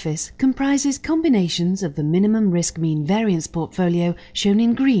efficient surface comprises combinations of the minimum risk mean variance portfolio shown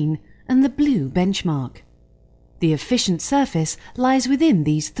in green and the blue benchmark. The efficient surface lies within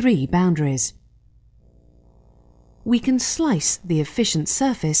these three boundaries. We can slice the efficient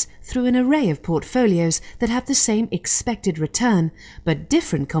surface through an array of portfolios that have the same expected return but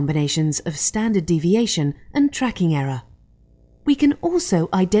different combinations of standard deviation and tracking error. We can also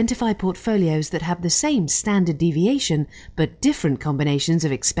identify portfolios that have the same standard deviation but different combinations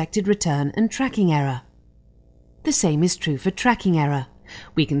of expected return and tracking error. The same is true for tracking error.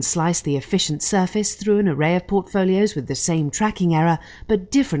 We can slice the efficient surface through an array of portfolios with the same tracking error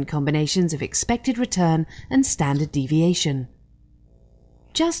but different combinations of expected return and standard deviation.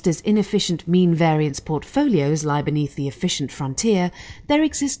 Just as inefficient mean variance portfolios lie beneath the efficient frontier, there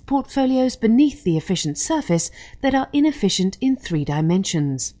exist portfolios beneath the efficient surface that are inefficient in 3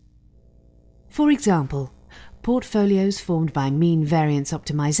 dimensions. For example, portfolios formed by mean variance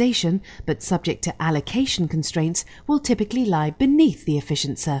optimization but subject to allocation constraints will typically lie beneath the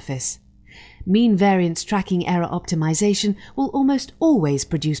efficient surface. Mean variance tracking error optimization will almost always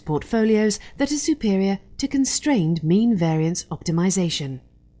produce portfolios that are superior to constrained mean variance optimization.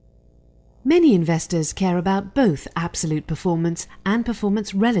 Many investors care about both absolute performance and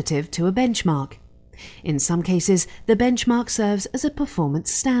performance relative to a benchmark. In some cases, the benchmark serves as a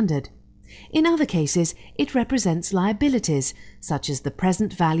performance standard. In other cases, it represents liabilities, such as the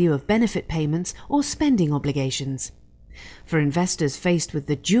present value of benefit payments or spending obligations. For investors faced with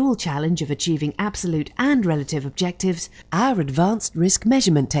the dual challenge of achieving absolute and relative objectives, our advanced risk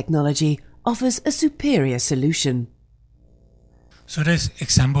measurement technology offers a superior solution. So that's an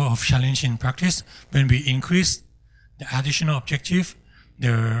example of challenge in practice. When we increase the additional objective,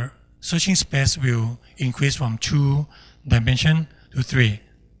 the searching space will increase from 2 dimensions to 3.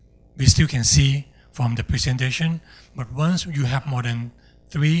 We still can see from the presentation, but once you have more than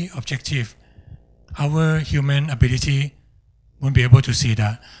 3 objectives, our human ability won't be able to see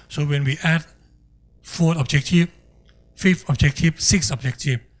that. So when we add 4th objective, 5th objective, 6th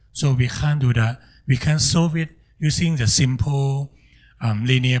objective, so we can't do that. We can solve it using the simple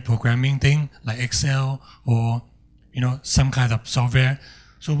linear programming thing like Excel or some kind of software.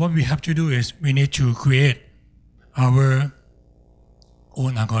 So what we have to do is we need to create our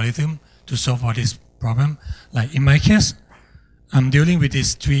own algorithm to solve all this problem. Like in my case, I'm dealing with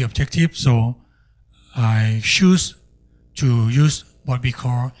these 3 objectives, so I choose to use what we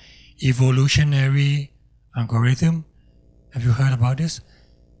call evolutionary algorithm Have you heard about this?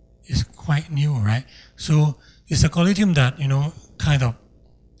 It's quite new, right? So it's an algorithm that, kind of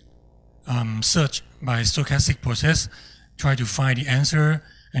search by stochastic process, try to find the answer,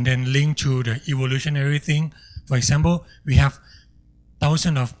 and then link to the evolutionary thing. For example, we have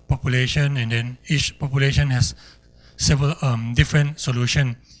thousands of population, and then each population has several different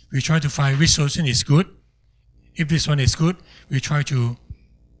solutions. We try to find which solution is good. If this one is good, we try to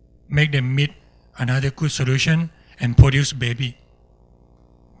make them meet another good solution and produce baby.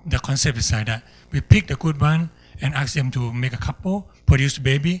 The concept is like that. We pick the good one and ask them to make a couple, produce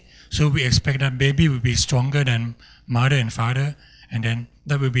baby. So we expect that baby will be stronger than mother and father, and then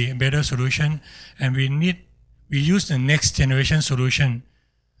that will be a better solution. And we use the next generation solution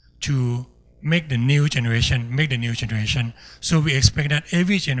to make the new generation. So we expect that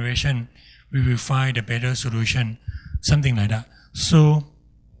every generation we will find a better solution, something like that. So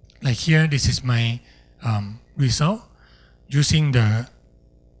like here, this is my result using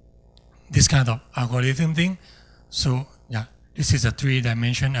this kind of algorithm thing. So yeah, this is a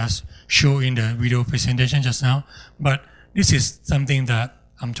 3-dimension as shown in the video presentation just now. But this is something that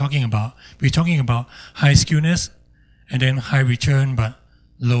I'm talking about. We're talking about high skewness and then high return but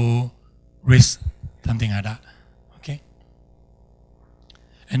low risk, something like that. Okay.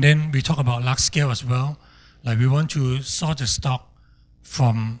 And then we talk about large scale as well. Like we want to sort the stock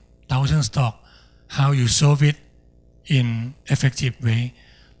from 1,000 stock, how you solve it in effective way.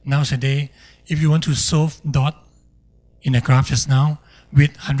 Nowadays, if you want to solve dot in a graph just now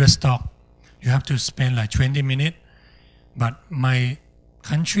with 100 stock, you have to spend like 20 minutes. But my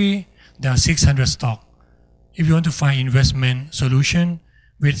country, there are 600 stock. If you want to find investment solution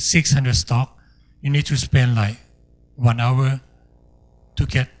with 600 stock, you need to spend like 1 hour to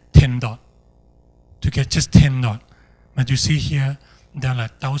get 10 dot, to get just 10 dot. But you see here, there are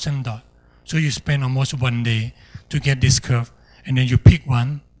like 1,000 dot. So you spend almost 1 day to get this curve, and then you pick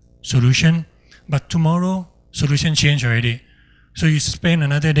one solution, but tomorrow solution change already. So you spend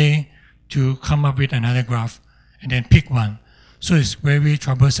another day to come up with another graph and then pick one. So it's very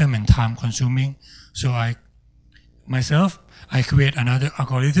troublesome and time consuming. So I create another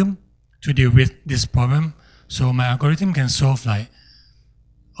algorithm to deal with this problem. So my algorithm can solve like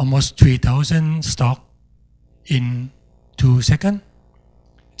almost 3,000 stock in 2 seconds.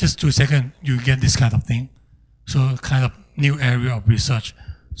 Just 2 seconds, you get this kind of thing. So kind of new area of research.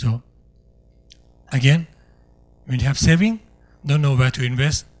 So again, when you have saving, don't know where to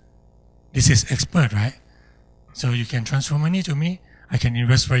invest, this is expert, right? So you can transfer money to me, I can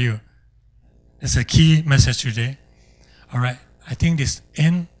invest for you. That's a key message today. All right, I think this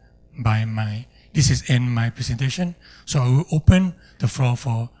ends my presentation. So I will open the floor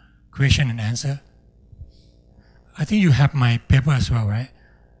for question and answer. I think you have my paper as well, right?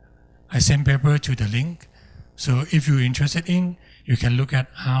 I sent paper to the link. So if you're interested in, you can look at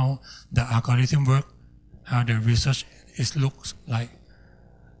how the algorithm works, how the research looks like.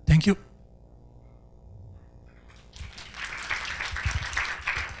 Thank you.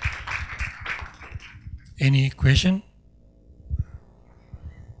 Any question?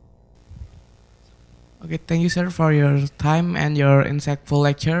 Okay, thank you, sir, for your time and your insightful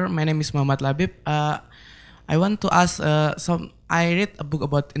lecture. My name is Muhammad Labib. I want to ask I read a book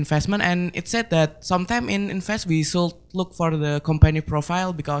about investment, and it said that sometime in invest we should look for the company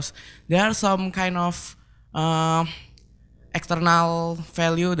profile because there are some kind of external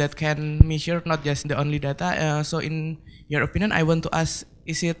value that can measure, not just the only data. So in your opinion, I want to ask,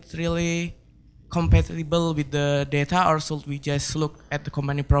 is it really compatible with the data, or should we just look at the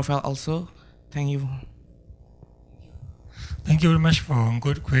company profile also? Thank you. Thank you very much for a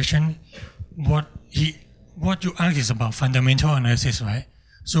good question. What you ask is about fundamental analysis, right?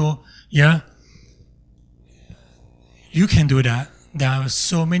 So yeah, you can do that. There are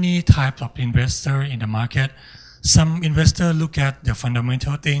so many types of investors in the market. Some investors look at the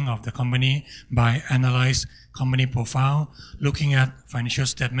fundamental thing of the company by analyze company profile, looking at financial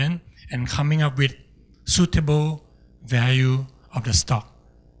statement, and coming up with suitable value of the stock.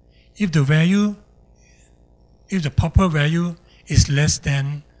 If the proper value is less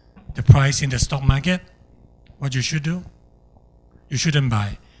than the price in the stock market, what you should do? You shouldn't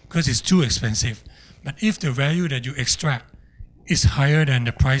buy because it's too expensive. But if the value that you extract is higher than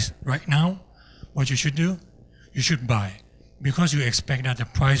the price right now, what you should do? You should buy because you expect that the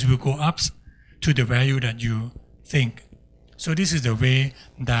price will go up to the value that you think. So this is the way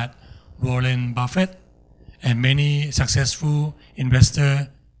that Warren Buffett and many successful investors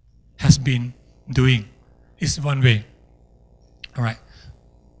has been doing. It's one way. All right.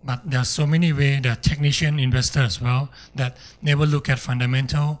 But there are so many ways that technician investors as well that never look at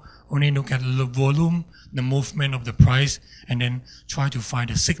fundamental only look at the volume, the movement of the price, and then try to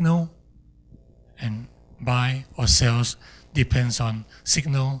find a signal. And buy or sales depends on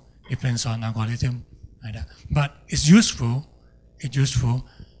signal, depends on algorithm, like that. But it's useful. It's useful.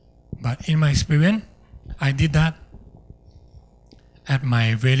 But in my experience, I did that at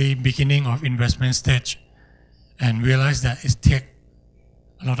my very beginning of investment stage, and realized that it takes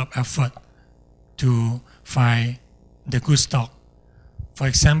a lot of effort to find the good stock. For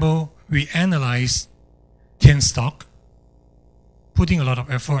example, we analyze 10 stock, putting a lot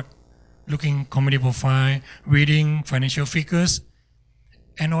of effort, looking company profile, reading financial figures,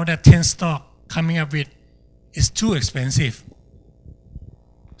 and all that 10 stock coming up with is too expensive.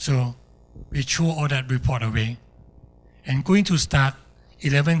 So we throw all that report away and going to start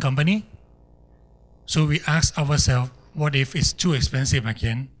 11 company. So we ask ourselves, what if it's too expensive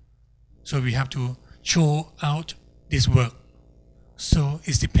again? So we have to throw out this work. So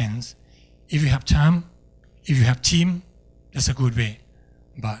it depends. If you have time, if you have team, that's a good way.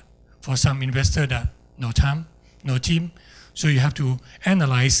 But for some investor that no time, no team, so you have to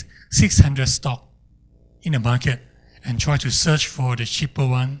analyze 600 stock in the market and try to search for the cheaper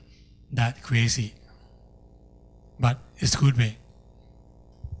one. That crazy. But it's a good way.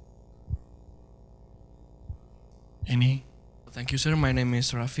 Any? Thank you, sir. My name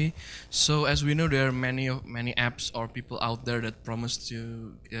is Rafi. So, as we know, there are many apps or people out there that promise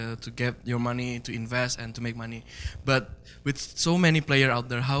to get your money, to invest, and to make money. But with so many players out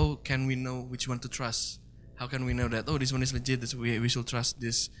there, how can we know which one to trust? How can we know that, oh, this one is legit, we should trust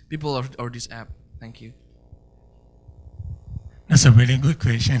this people or this app? Thank you. That's a really good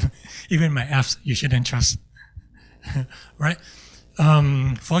question. Even my apps, you shouldn't trust, right?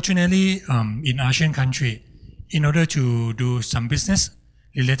 Fortunately, in Asian country, in order to do some business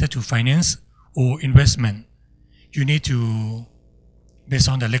related to finance or investment, you need to, based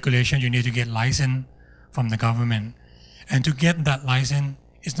on the regulation, you need to get license from the government. And to get that license,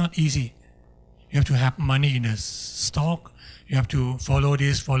 it's not easy. You have to have money in the stock. You have to follow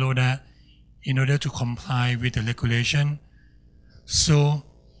this, follow that, in order to comply with the regulation. So,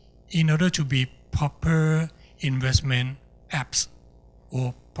 in order to be proper investment apps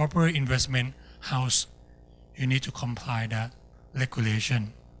or proper investment house, you need to comply that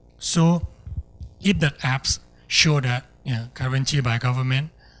regulation. So, if that apps show that guaranteed by government,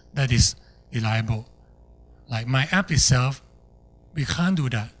 that is reliable. Like my app itself, we can't do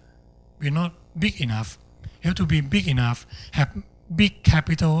that. We're not big enough. You have to be big enough, have big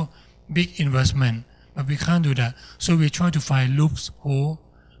capital, big investment, but we can't do that. So we try to find loophole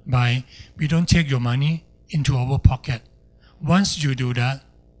by we don't take your money into our pocket. Once you do that,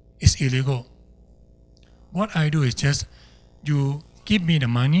 it's illegal. What I do is just, you give me the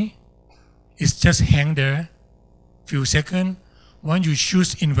money, it's just hang there, few seconds. Once you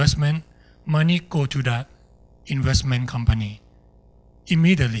choose investment, money go to that investment company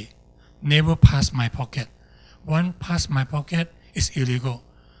immediately. Never pass my pocket. Once pass my pocket, it's illegal.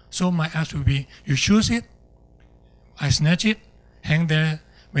 So my ask will be, you choose it, I snatch it, hang there.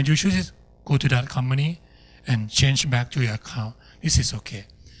 When you choose it, go to that company and change back to your account. This is okay.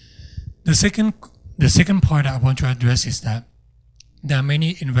 The second point I want to address is that there are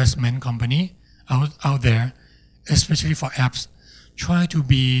many investment company out there, especially for apps, try to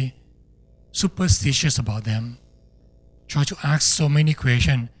be superstitious about them, try to ask so many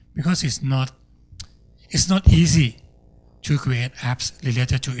questions because it's not easy to create apps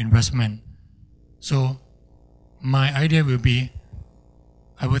related to investment. So my idea will be,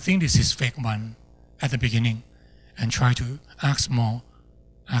 I would think this is fake one at the beginning and try to ask more.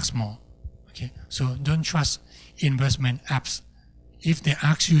 Okay, so don't trust investment apps if they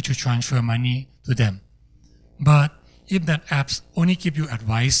ask you to transfer money to them. But if that apps only give you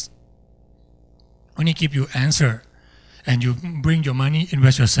advice, only give you answer, and you bring your money,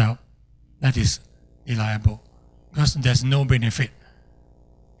 invest yourself, that is reliable because there's no benefit,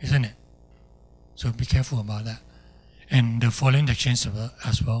 isn't it? So be careful about that. And the foreign exchange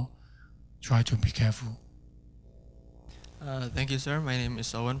as well, try to be careful. Thank you, sir. My name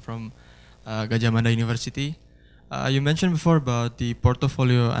is Owen from Gajah Mada University. You mentioned before about the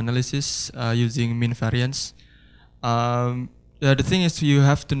portfolio analysis using mean variance. The thing is, you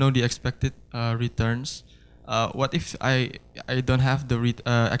have to know the expected returns. What if I don't have the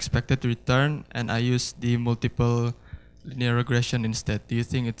expected return and I use the multiple linear regression instead? Do you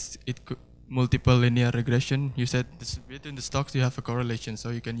think it could multiple linear regression? You said between the stocks you have a correlation, so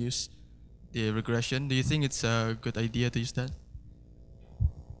you can use the regression. Do you think it's a good idea to use that?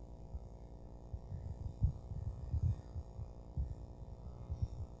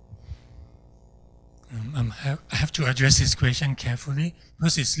 I'm I have to address this question carefully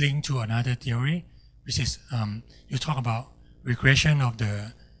because it's linked to another theory, which is you talk about regression of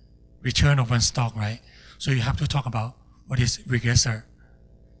the return of one stock, right? So you have to talk about what is regressor.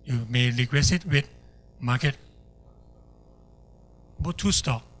 You may regress it with market, both two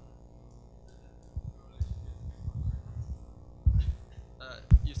stock.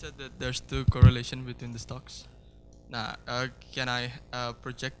 You said that there's two correlation between the stocks. Now, can I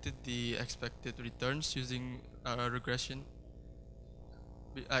project the expected returns using regression?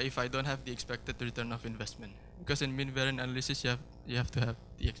 If I don't have the expected return of investment, because in mean variance analysis you have to have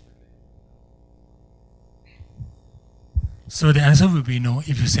the expected. So the answer will be no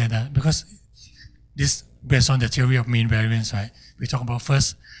if you say that, because this based on the theory of mean variance, right? We talk about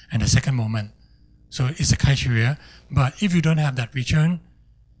first and the second moment. So it's a criteria, but if you don't have that return,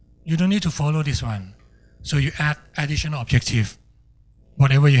 you don't need to follow this one. So you add additional objective.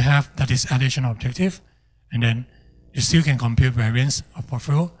 Whatever you have, that is additional objective, and then you still can compute variance of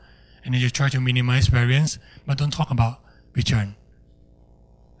portfolio, and then you try to minimize variance, but don't talk about return.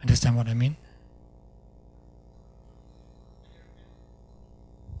 Understand what I mean?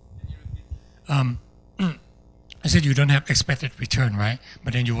 I said you don't have expected return, right?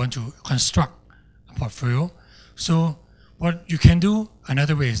 But then you want to construct a portfolio. So what you can do,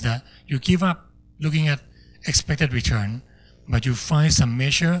 another way is that you give up looking at expected return, but you find some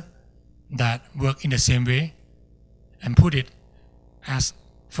measure that work in the same way and put it as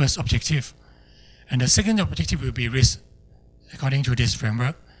first objective. And the second objective will be risk according to this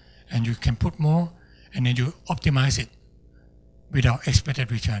framework. And you can put more and then you optimize it without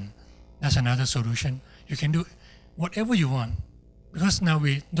expected return. That's another solution. You can do whatever you want, because now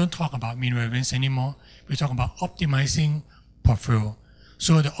we don't talk about mean variance anymore. We talk about optimizing portfolio.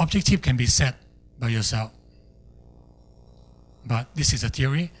 So the objective can be set by yourself. But this is a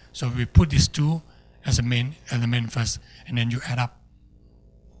theory, so we put these two as a main element first, and then you add up.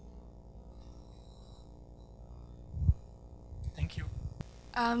 Thank you.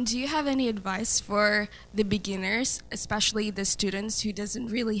 Do you have any advice for the beginners, especially the students who doesn't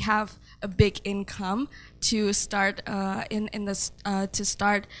really have a big income, to start to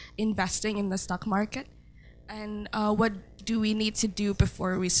start investing in the stock market? And what do we need to do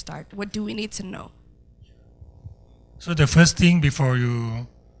before we start? What do we need to know? So the first thing before you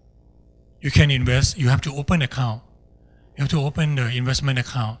can invest, you have to open account. You have to open the investment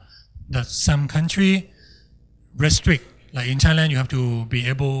account. That some country restrict. Like in Thailand, you have to be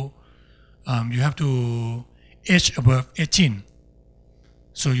able, you have to age above 18.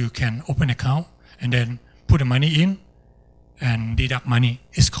 So you can open account and then put the money in and deduct money.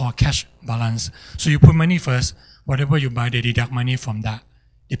 It's called cash balance. So you put money first, whatever you buy, they deduct money from that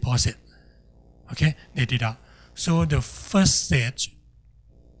deposit. Okay, they deduct. So the first stage,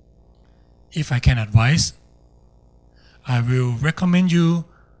 if I can advise, I will recommend you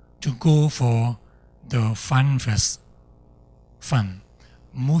to go for the fund first. Fund,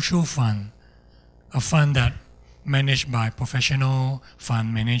 mutual fund, a fund that managed by professional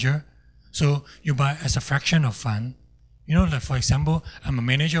fund manager. So you buy as a fraction of fund. You know, like for example, I'm a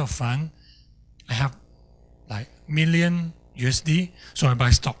manager of fund. I have like million USD, so I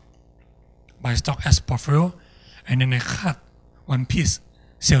buy stock as portfolio, and then I cut one piece,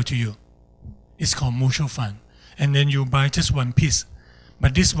 sell to you. It's called mutual fund. And then you buy just one piece,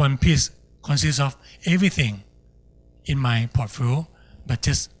 but this one piece consists of everything in my portfolio, but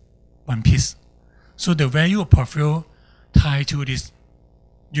just one piece. So the value of portfolio tied to this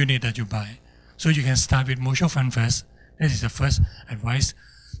unit that you buy. So you can start with mutual fund first. That is the first advice.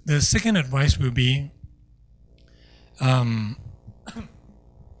 The second advice will be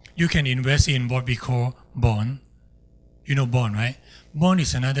you can invest in what we call bond. You know bond, right? Bond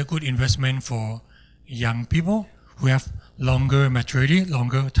is another good investment for young people who have longer maturity,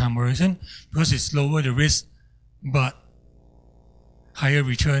 longer time horizon, because it's lower the risk but higher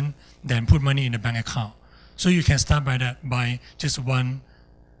return than put money in the bank account. So you can start by that, by just one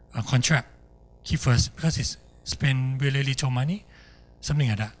contract. Keep first, because it's spend really little money, something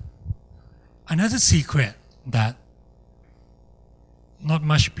like that. Another secret that not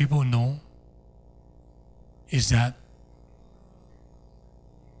much people know is that,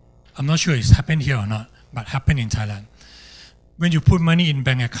 I'm not sure it's happened here or not, but happened in Thailand. When you put money in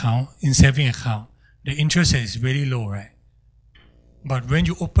bank account, in saving account, the interest rate is very low, right? But when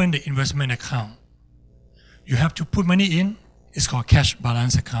you open the investment account, you have to put money in. It's called cash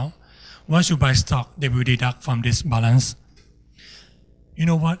balance account. Once you buy stock, they will deduct from this balance. You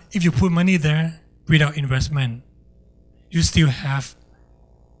know what? If you put money there without investment, you still have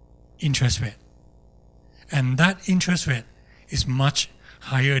interest rate. And that interest rate is much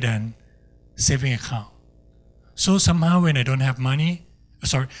higher than saving account. So somehow when I don't have money,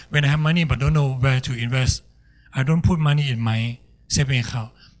 when I have money but don't know where to invest, I don't put money in my saving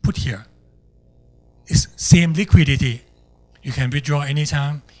account. Put here. It's same liquidity. You can withdraw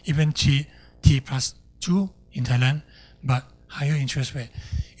anytime, even T plus 2 in Thailand, but higher interest rate.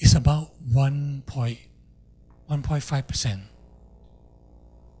 It's about 1.5%.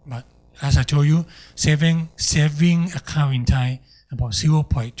 But as I told you, saving account in Thai about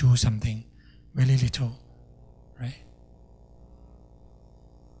 0.2 something, very little, right?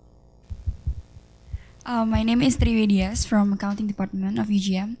 My name is Trividias from Accounting Department of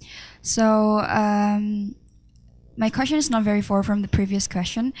UGM. So my question is not very far from the previous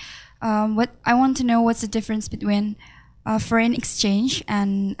question. What I want to know, what's the difference between foreign exchange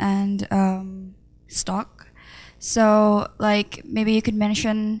and stock? So like maybe you could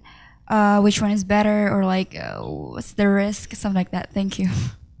mention which one is better, or like what's the risk, something like that. Thank you.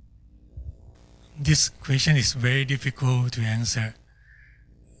 This question is very difficult to answer.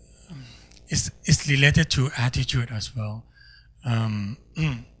 It's related to attitude as well. I'm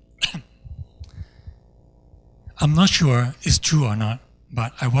not sure it's true or not,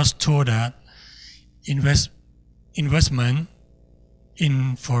 but I was told that investment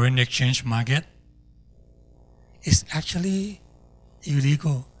in foreign exchange market is actually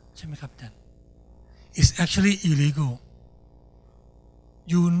illegal. It's actually illegal.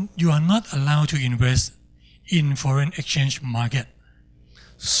 You are not allowed to invest in foreign exchange market.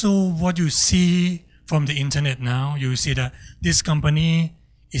 So what you see from the internet now, you see that this company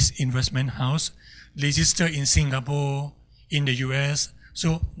is investment house, registered in Singapore, in the US.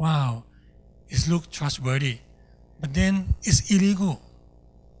 So wow, it looks trustworthy. But then it's illegal.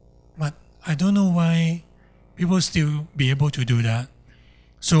 But I don't know why people still be able to do that.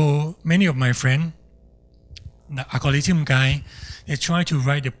 So many of my friends, the algorithm guy, they try to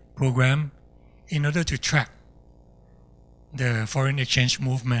write the program in order to track the foreign exchange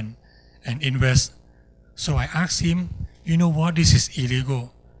movement and invest. So I asked him, you know what, this is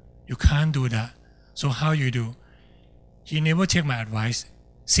illegal. You can't do that. So how you do? He never take my advice,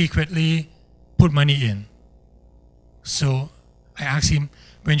 secretly put money in. So I asked him,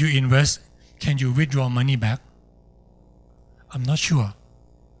 when you invest, can you withdraw money back? I'm not sure.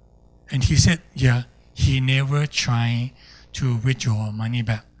 And he said, yeah, he never tried to withdraw money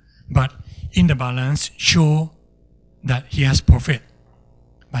back. But in the balance, show that he has profit,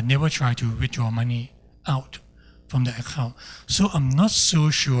 but never try to withdraw money out from the account. So I'm not so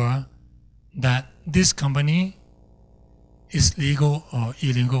sure that this company is legal or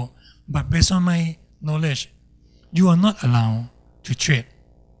illegal. But based on my knowledge, you are not allowed to trade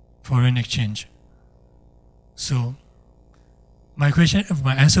foreign exchange. So my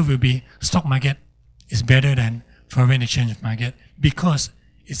answer will be stock market is better than foreign exchange market because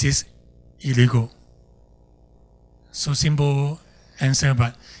it is illegal. So simple answer,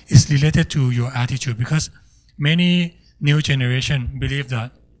 but it's related to your attitude because many new generation believe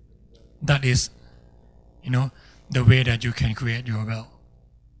that that is, the way that you can create your wealth.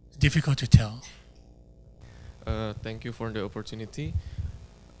 It's difficult to tell. Thank you for the opportunity.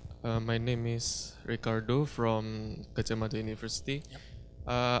 My name is Ricardo from Gajah Mada University. Yep.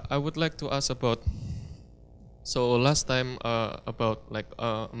 I would like to ask about, so last time about like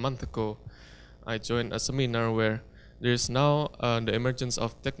a month ago, I joined a seminar where there is now the emergence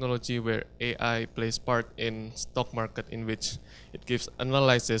of technology where AI plays part in stock market, in which it gives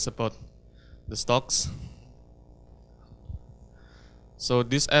analysis about the stocks. So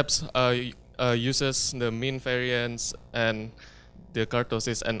these apps uses the mean variance and the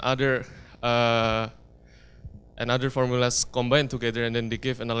kurtosis and other formulas combined together, and then they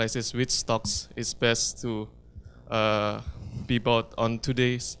give analysis which stocks is best to be bought on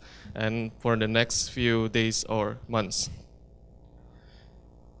today's and for the next few days or months.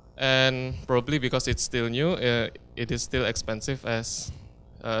 And probably because it's still new, it is still expensive, as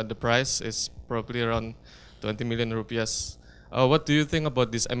the price is probably around 20 million rupiahs. What do you think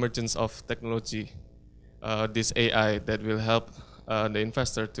about this emergence of technology, this AI that will help the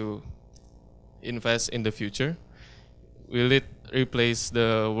investor to invest in the future? Will it replace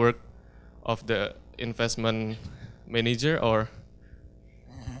the work of the investment manager, or?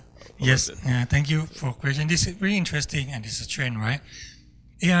 Yes, thank you for the question. This is very interesting, and it's a trend, right?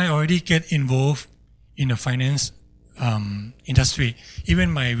 AI already get involved in the finance industry.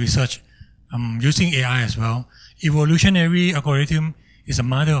 Even my research, I'm using AI as well. Evolutionary algorithm is a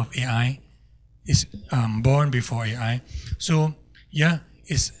mother of AI. It's born before AI. So yeah,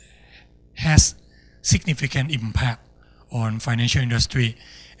 it has significant impact on financial industry,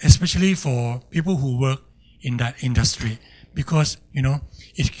 especially for people who work in that industry, because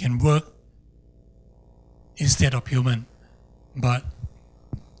it can work instead of human. But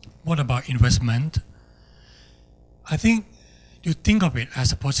what about investment? I think you think of it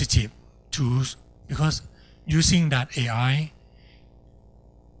as a positive tool because using that AI,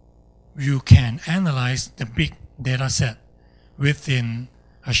 you can analyze the big data set within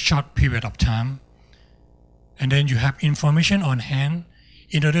a short period of time, and then you have information on hand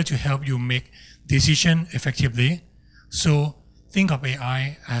in order to help you make decision effectively. So think of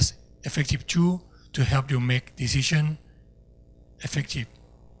AI as effective tool to help you make decision effectively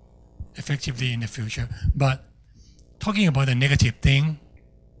in the future. But talking about the negative thing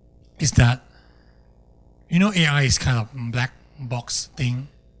is that, you know, AI is kind of black box thing.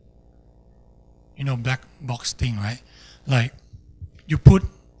 You know, black box thing, right? Like you put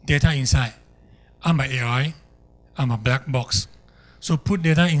data inside. I'm an AI, I'm a black box. So put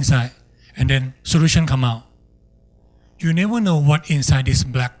data inside and then solution come out. You never know what inside this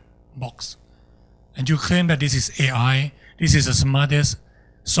black box. And you claim that this is AI, this is the smartest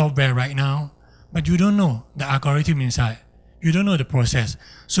software right now, but you don't know the algorithm inside. You don't know the process.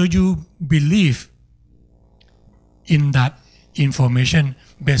 So you believe in that information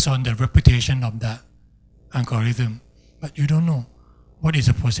based on the reputation of that algorithm, but you don't know what is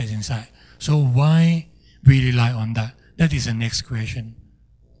the process inside. So why we rely on that? That is the next question,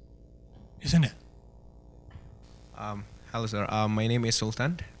 isn't it? Hello, sir. My name is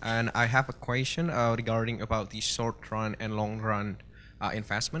Sultan, and I have a question regarding about the short run and long run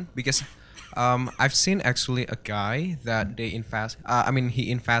investment, because I've seen actually a guy that they invest. He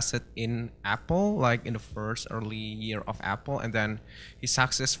invested in Apple like in the first early year of Apple, and then he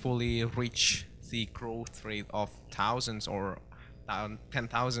successfully reached the growth rate of thousands or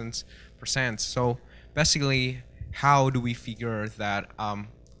 10,000%. So basically, how do we figure that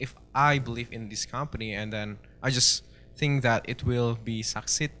if I believe in this company and then I just think that it will be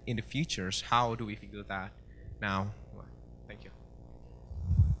succeed in the futures, how do we figure that now? Thank you.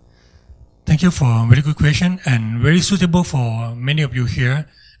 Thank you for a very good question and very suitable for many of you here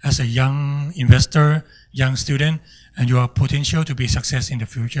as a young investor, young student, and you are potential to be success in the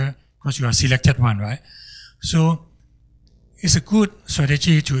future because you are selected one, right? So it's a good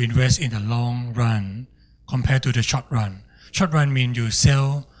strategy to invest in the long run compared to the short run. Short run means you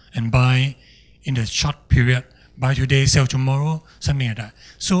sell and buy in the short period, buy today, sell tomorrow, something like that.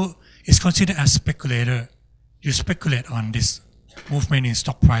 So it's considered as speculator. You speculate on this movement in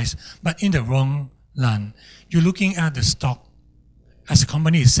stock price, but in the long run, you're looking at the stock as a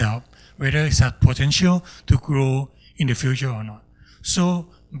company itself, whether it has potential to grow in the future or not. So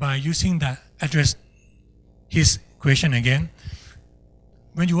by using that, address his question again.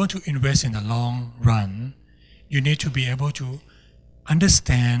 When you want to invest in the long run, you need to be able to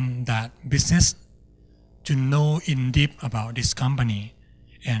understand that business, to know in deep about this company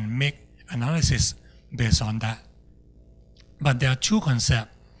and make analysis based on that. But there are two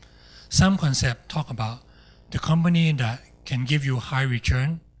concepts. Some concepts talk about the company that can give you high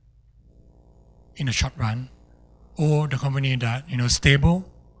return in the short run, or the company that, you know, stable,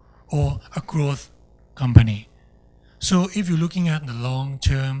 or a growth company. So if you're looking at the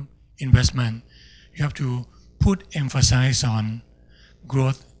long-term investment, you have to put emphasis on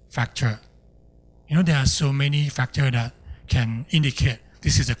growth factor. You know, there are so many factors that can indicate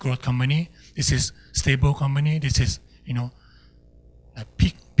this is a growth company, this is stable company, this is, you know, a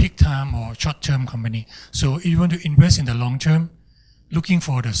peak time or short-term company. So if you want to invest in the long term, looking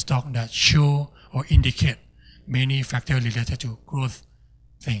for the stock that show or indicate many factors related to growth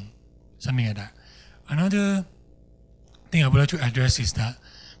thing, something like that. Another thing I would like to address is that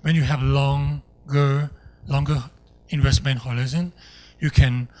when you have longer investment horizon, you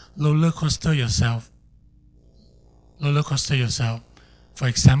can roller coaster yourself. For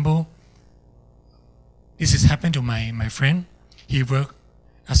example, this has happened to my friend. He worked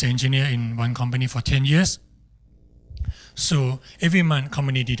as an engineer in one company for 10 years. So every month,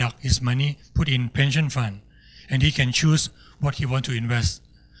 company deduct his money, put in pension fund, and he can choose what he want to invest.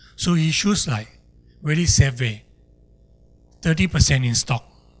 So he choose like very safe way, 30% in stock,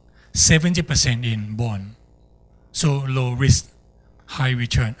 70% in bond. So low risk, high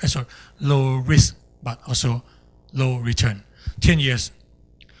return. Low risk, but also low return. 10 years.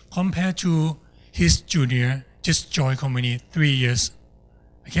 Compared to his junior, just joined company 3 years.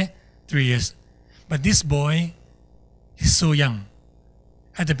 Okay? 3 years. But this boy, he's so young.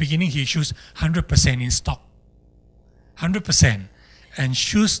 At the beginning, he chose 100% in stock. 100%. And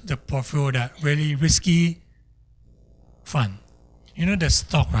choose the portfolio that really risky fund. You know the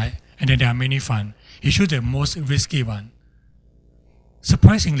stock, right? And then there are many funds. He chose the most risky one.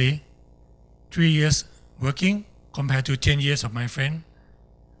 Surprisingly, 3 years working compared to 10 years of my friend,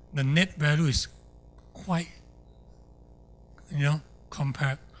 the net value is quite,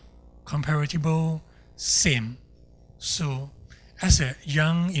 comparable, same. So as a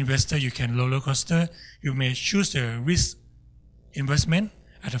young investor, you can roller coaster. You may choose the risk investment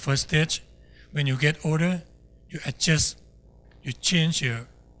at the first stage. When you get older, you adjust, you change your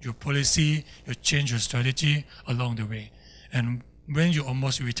policy, you change your strategy along the way. And when you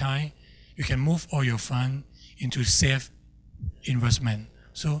almost retire, you can move all your fund into safe investment.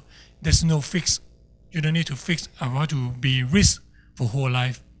 So there's no fix. You don't need to fix. I want to be risk for whole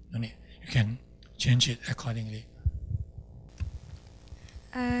life. You can change it accordingly.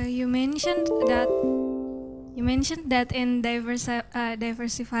 You mentioned that in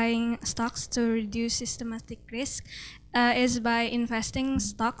diversifying stocks to reduce systematic risk is by investing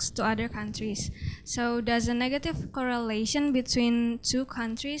stocks to other countries. So does a negative correlation between two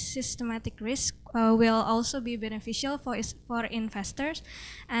countries' systematic risk will also be beneficial for investors?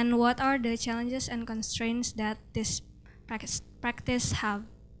 And what are the challenges and constraints that this practice have?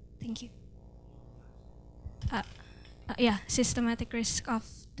 Thank you. Systematic risk of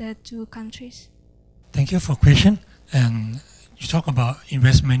the two countries. Thank you for question. And you talk about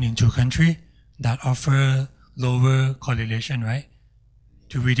investment in two countries that offer lower correlation, right?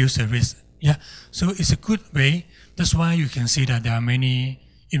 To reduce the risk. Yeah. So it's a good way. That's why you can see that there are many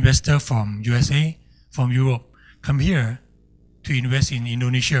investors from USA, from Europe, come here to invest in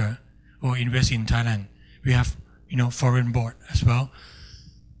Indonesia or invest in Thailand. We have, foreign board as well.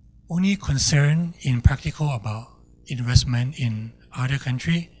 Only concern in practical about investment in other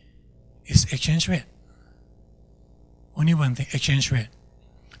country is exchange rate. Only one thing, exchange rate.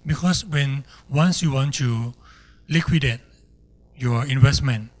 Because once you want to liquidate your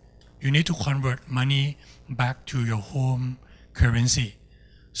investment, you need to convert money back to your home currency.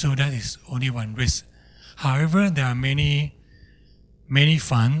 So that is only one risk. However, there are many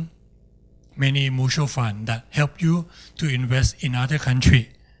funds, many mutual funds that help you to invest in other country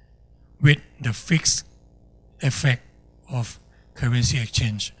with the fixed effect of currency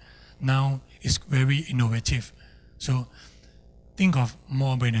exchange. Now it's very innovative. So think of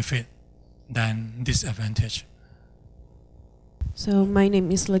more benefit than disadvantage. So my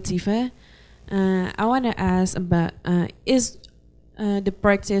name is Latifa. I want to ask about is the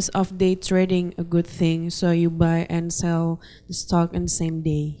practice of day trading a good thing? So you buy and sell the stock on the same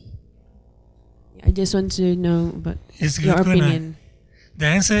day. I just want to know about your opinion. The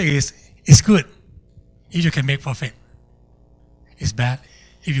answer is it's good if you can make profit. It's bad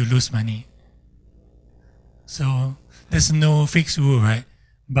if you lose money. So there's no fixed rule, right?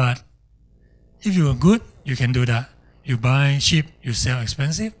 But if you are good, you can do that. You buy cheap, you sell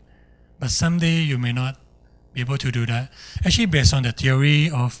expensive. But someday you may not be able to do that. Actually, based on the theory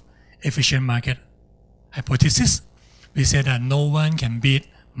of efficient market hypothesis, we say that no one can beat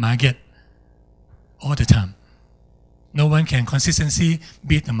market all the time. No one can consistently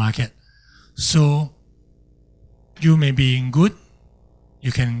beat the market. So you may be good,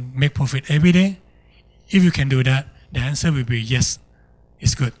 you can make profit every day. If you can do that, the answer will be yes,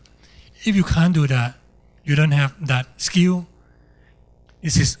 it's good. If you can't do that, you don't have that skill,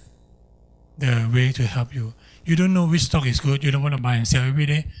 this is the way to help you. You don't know which stock is good, you don't want to buy and sell every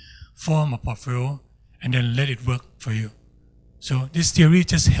day, form a portfolio and then let it work for you. So this theory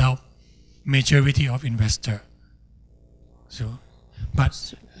just helps majority of investor. So,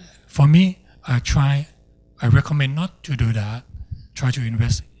 but for me, I recommend not to do that. Try to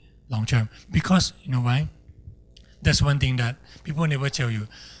invest long term. Because, you know why? That's one thing that people never tell you.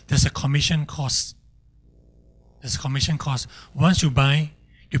 There's a commission cost. There's a commission cost. Once you buy,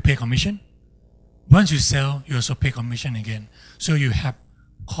 you pay commission. Once you sell, you also pay commission again. So you have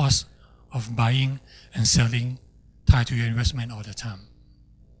cost of buying and selling tied to your investment all the time.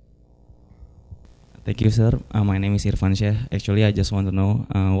 Thank you, sir. My name is Irfan Syah. Actually, I just want to know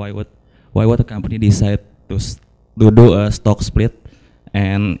why would a company decide to do a stock split,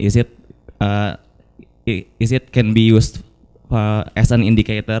 and is it can be used as an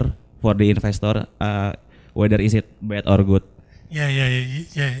indicator for the investor whether is it bad or good? Yeah.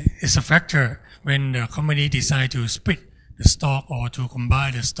 It's a factor when the company decide to split the stock or to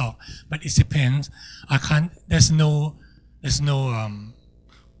combine the stock, but it depends. There's no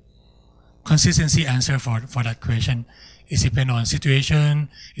consistency answer for that question. It depends on situation,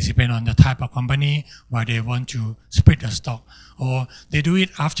 it depends on the type of company why they want to split the stock, or they do it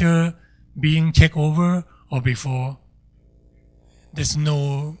after being taken over or before. There's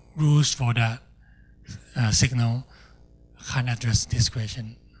no rules for that signal. Can't address this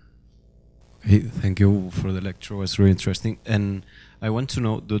question. Hey, thank you for the lecture. It was really interesting. And I want to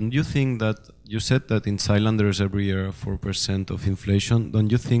know, don't you think that, you said that in Thailand there's every year 4% of inflation.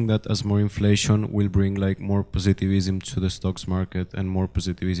 Don't you think that as more inflation will bring like more positivism to the stocks market, and more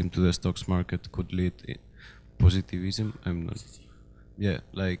positivism to the stocks market could lead in positivism? I'm not, yeah,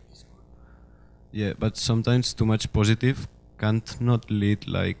 like, yeah, but sometimes too much positive can't not lead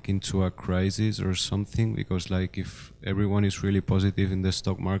like into a crisis or something, because like if everyone is really positive in the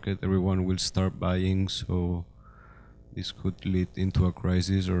stock market, everyone will start buying, so this could lead into a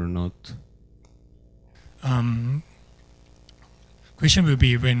crisis or not. Question will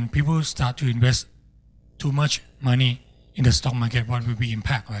be, when people start to invest too much money in the stock market, what will be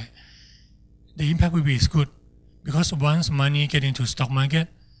impact, right? The impact will be is good, because once money get into stock market,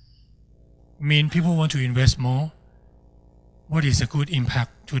 mean people want to invest more. What is a good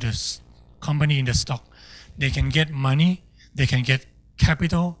impact to the company in the stock? They can get money, they can get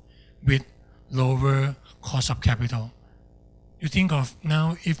capital with lower cost of capital. You think of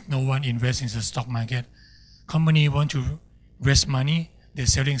now, if no one invests in the stock market, company want to raise money, they're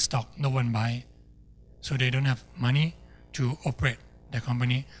selling stock, no one buy. So they don't have money to operate the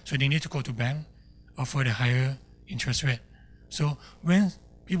company. So they need to go to bank, offer the higher interest rate. So when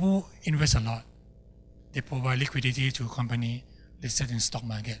people invest a lot, they provide liquidity to company listed in stock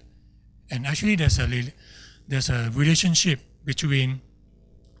market. And actually there's a relationship between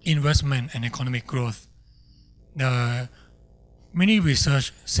investment and economic growth. Many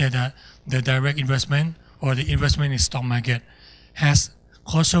research said that the direct investment or the investment in stock market has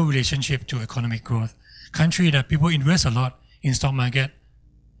causal relationship to economic growth. Country that people invest a lot in stock market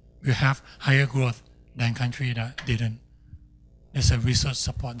will have higher growth than country that didn't. There's a research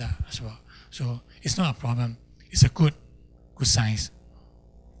support that as well. So it's not a problem. It's a good science.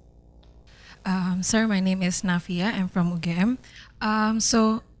 Sir, my name is Nafia. I'm from UGM.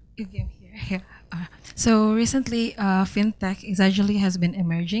 UGM here. So recently, fintech actually has been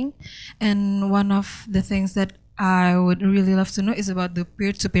emerging, and one of the things that I would really love to know is about the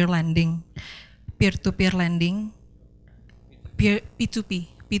peer-to-peer lending, P2P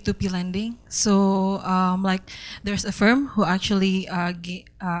lending. So like there's a firm who actually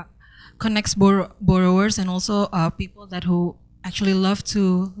connects borrowers and also people that who actually love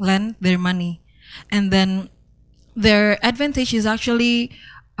to lend their money, and then their advantage is actually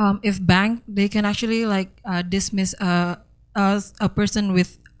if bank, they can actually like dismiss a person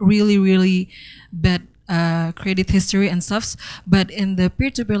with really bad credit history and stuffs, but in the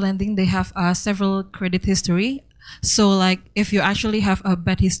peer-to-peer lending they have several credit history. So like if you actually have a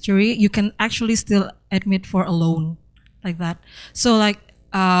bad history, you can actually still admit for a loan like that. So like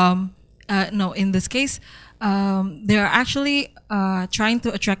no, in this case they are actually trying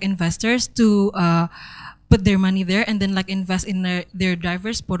to attract investors to put their money there and then like invest in their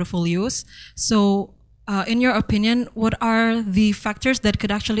diverse portfolios. So in your opinion, what are the factors that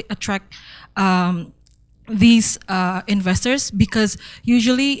could actually attract these investors? Because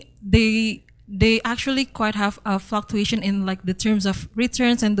usually they actually quite have a fluctuation in like the terms of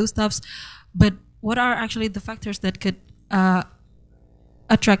returns and those stuffs, but what are actually the factors that could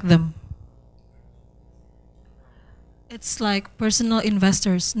attract them? It's like personal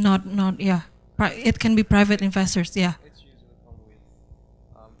investors, not yeah. It can be private investors, yeah. It's usually come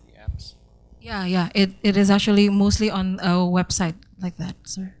with the apps. Yeah. It is actually mostly on a website like that,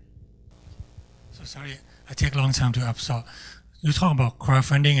 sir. So sorry, I take a long time to absorb. You talk about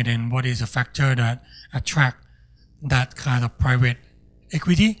crowdfunding, and then what is the factor that attract that kind of private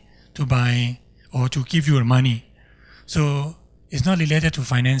equity to buy or to give you money? So it's not related to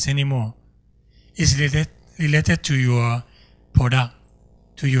finance anymore. It's related to your product,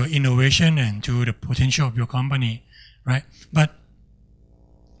 to your innovation, and to the potential of your company, right? But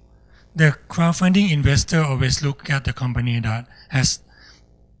the crowdfunding investor always look at the company that has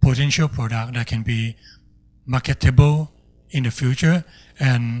potential product that can be marketable in the future,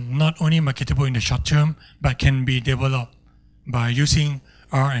 and not only marketable in the short term, but can be developed by using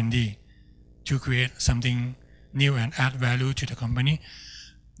R&D to create something new and add value to the company.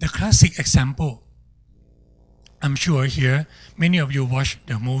 The classic example, I'm sure here, many of you watched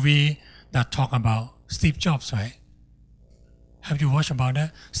the movie that talk about Steve Jobs, right? Have you watched about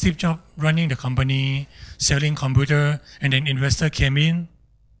that? Steve Jobs running the company, selling computer, and then investor came in.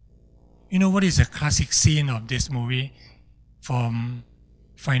 You know what is the classic scene of this movie from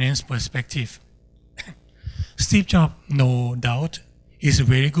finance perspective? Steve Jobs, no doubt, is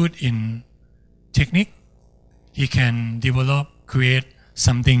very good in technique. He can develop, create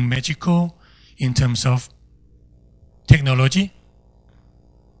something magical in terms of technology.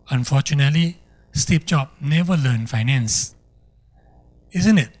 Unfortunately, Steve Jobs never learned finance,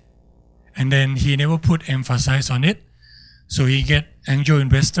 isn't it? And then he never put emphasis on it, so he get angel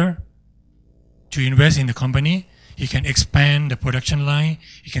investor to invest in the company. He can expand the production line.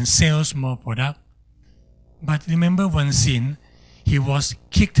 He can sell more product. But remember one scene, he was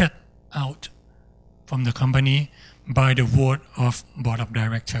kicked out from the company by the vote of board of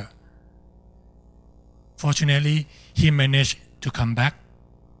director. Fortunately, he managed to come back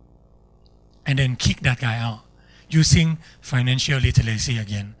and then kick that guy out using financial literacy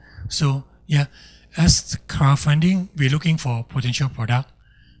again. So yeah, as crowdfunding, we're looking for potential product,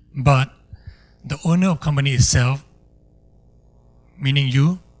 but the owner of company itself, meaning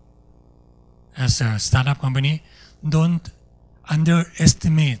you, as a startup company, don't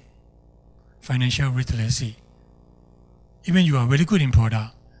underestimate financial literacy. Even you are very good in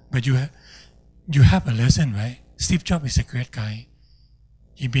product, but you have a lesson, right? Steve Jobs is a great guy.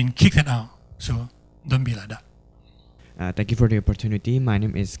 He's been kicked out, so don't be like that. Thank you for the opportunity. My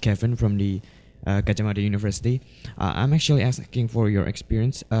name is Kevin from the Gajah Mada University. I'm actually asking for your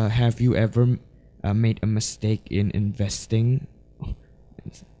experience. Have you ever made a mistake in investing?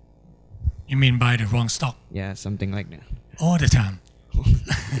 You mean buy the wrong stock? Yeah, something like that. All the time.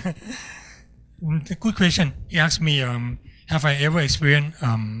 Good question. He asked me, have I ever experienced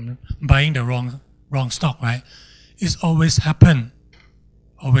buying the wrong stock, right? It's always happen.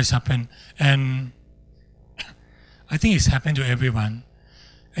 Always happen. And I think it's happened to everyone.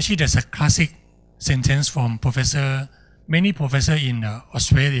 Actually, there's a classic sentence from many professor in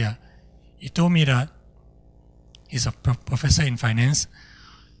Australia. He told me that he's a professor in finance.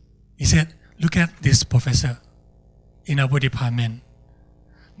 He said, look at this professor in our department.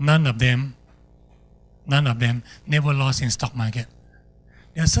 None of them never lost in stock market.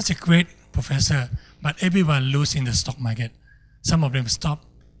 They're such a great professor, but everyone lose in the stock market. Some of them stop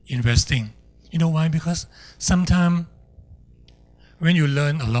investing. You know why? Because sometimes when you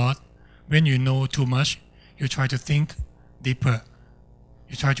learn a lot, when you know too much, you try to think deeper.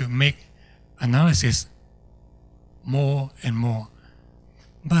 You try to make analysis more and more.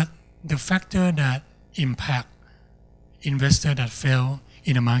 But the factor that impact investor that fail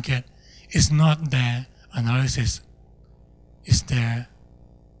in the market is not their analysis. It's their,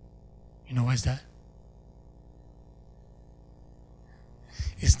 you know what is that?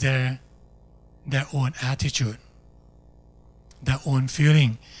 It's their own attitude, their own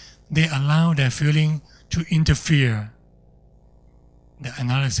feeling. They allow their feeling to interfere the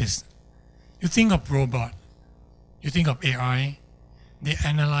analysis. You think of robot, you think of AI, they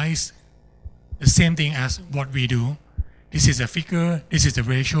analyze the same thing as what we do. This is a figure, this is the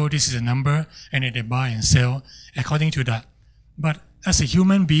ratio, this is a number, and then they buy and sell according to that. But as a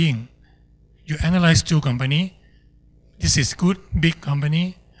human being, you analyze two companies. This is good, big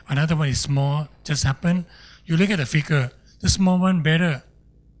company. Another one is small, just happened. You look at the figure, the small one better.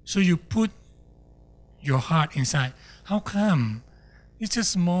 So you put your heart inside. How come? It's a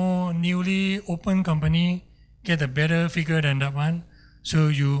small, newly open company, get a better figure than that one. So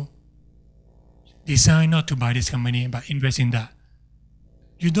you decide not to buy this company, but invest in that.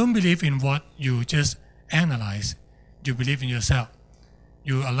 You don't believe in what you just analyze. You believe in yourself.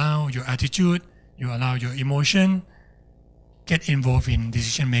 You allow your attitude, you allow your emotion, get involved in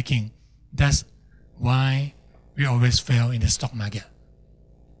decision making. That's why we always fail in the stock market.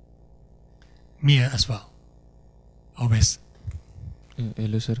 Me as well. Always.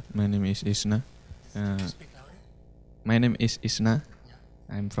 Hello sir, my name is Isna. My name is Isna.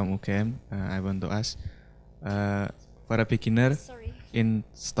 I'm from UKM. I want to ask, for a beginner in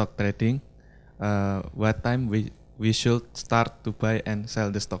stock trading, what time we should start to buy and sell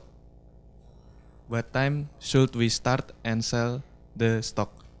the stock? What time should we start and sell the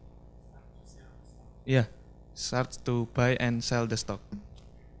stock? Yeah, start to buy and sell the stock.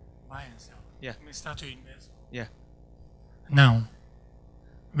 Buy and sell. Yeah. We start to invest. Yeah. Now,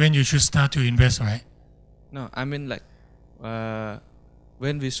 when you should start to invest, right? No, I mean like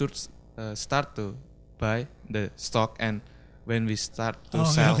when we should start to buy the stock and when we start to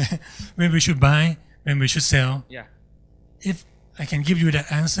sell. Okay. When we should buy, when we should sell. Yeah. If I can give you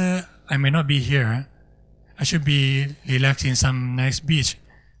that answer, I may not be here. I should be relaxed in some nice beach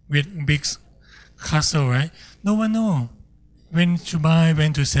with big castle, right? No one knows when to buy,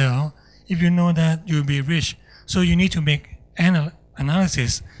 when to sell. If you know that, you'll be rich. So you need to make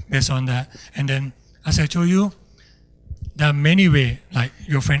analysis based on that. And then, as I told you, there are many ways, like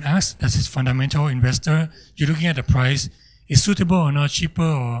your friend asked, that is fundamental investor. You're looking at the price, is suitable or not, cheaper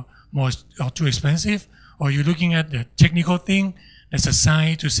or more or too expensive, or you're looking at the technical thing, that's a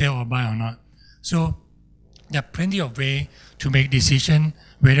sign to sell or buy or not. So there are plenty of ways to make decision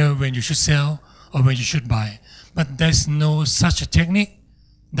whether when you should sell or when you should buy. But there's no such a technique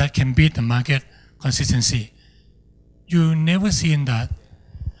that can beat the market consistency. you never seen that.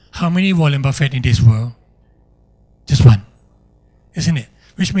 How many Warren Buffett in this world? Just one, isn't it?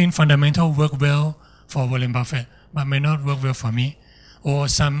 Which means fundamental work well for Warren Buffett, but may not work well for me. Or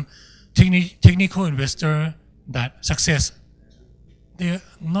some technical investor that success.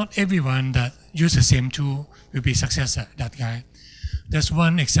 Not everyone that use the same tool will be success at that guy. There's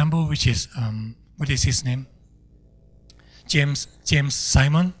one example which is, what is his name? James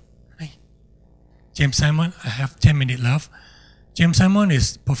Simon. Hey. James Simon, I have 10 minutes left. James Simon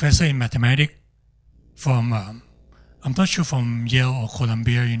is professor in mathematics from, I'm not sure from Yale or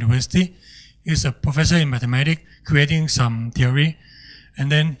Columbia University. He's a professor in mathematics, creating some theory.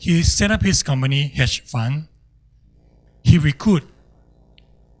 And then he set up his company, hedge fund. He recruit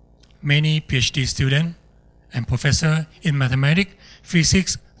many PhD students and professor in mathematics,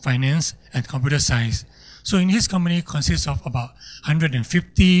 physics, finance, and computer science. So in his company consists of about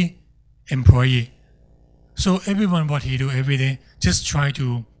 150 employees. So everyone, what he do every day, just try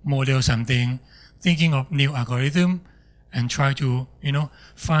to model something, thinking of new algorithm, and try to,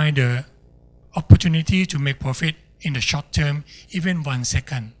 find the opportunity to make profit in the short term, even 1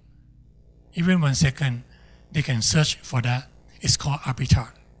 second. Even 1 second, they can search for that. It's called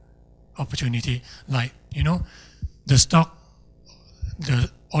arbitrage opportunity. Like, the stock,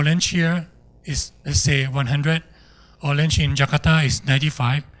 the orange here is, let's say, 100. Orange in Jakarta is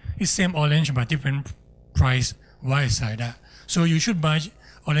 95. It's same orange but different price. Why is like that? So you should buy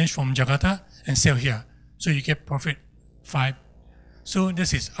orange from Jakarta and sell here. So you get profit 5. So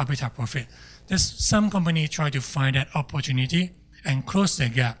this is arbitrage profit. There's some company try to find that opportunity and close the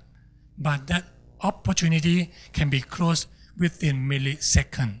gap. But that opportunity can be closed within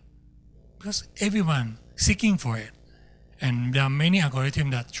millisecond because everyone seeking for it. And there are many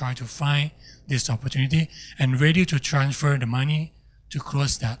algorithms that try to find this opportunity and ready to transfer the money to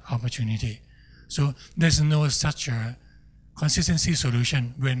close that opportunity. So there's no such a consistency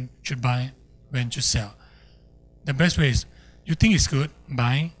solution when to buy, when to sell. The best way is you think it's good,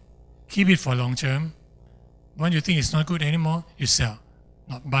 buy, keep it for long term. When you think it's not good anymore, you sell.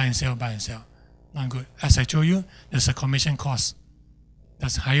 Not buy and sell, buy and sell. Not good. As I told you, there's a commission cost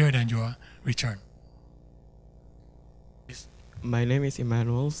that's higher than your return. My name is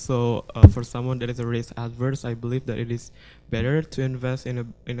Emmanuel. So for someone that is a risk adverse, I believe that it is better to invest in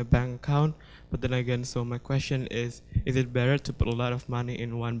a bank account. But then again, so my question is it better to put a lot of money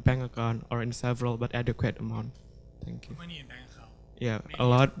in one bank account or in several but adequate amount? Thank you. Money in bank account? Yeah, a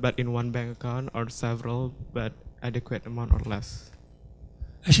lot but in one bank account or several but adequate amount or less?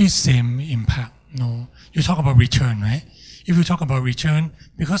 Actually, same impact. No, you talk about return, right? If you talk about return,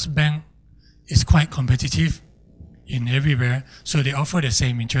 because bank is quite competitive in everywhere, so they offer the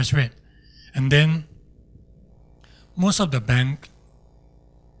same interest rate. And then most of the bank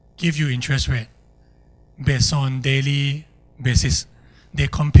give you interest rate based on daily basis. They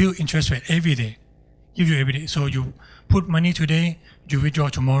compute interest rate every day, give you every day. So you put money today, you withdraw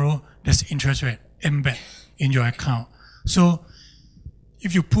tomorrow, that's interest rate embed in your account. So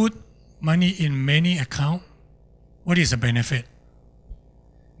if you put money in many accounts, what is the benefit?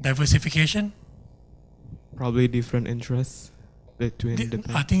 Diversification? Probably different interests between the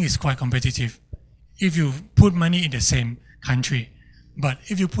banks. I think it's quite competitive. If you put money in the same country, but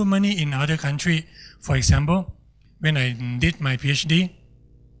if you put money in other country, for example, when I did my PhD,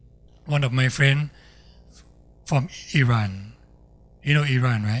 one of my friends from Iran, you know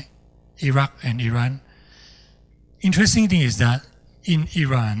Iran, right? Iraq and Iran. Interesting thing is that in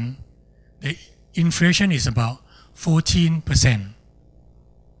Iran, the inflation is about 14%.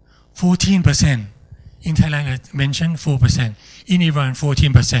 14%. In Thailand, I mentioned 4%. In Iran,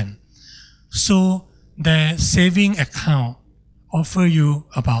 14%. So the saving account offer you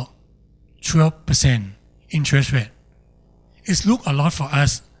about 12% interest rate. It's look a lot for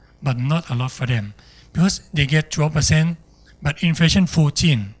us, but not a lot for them. Because they get 12%, but inflation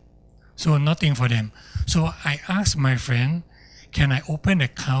 14%. So nothing for them. So I asked my friend, can I open an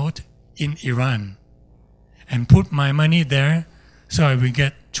account in Iran and put my money there so I will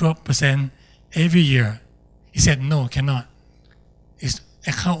get 12% every year? He said, no, cannot. It's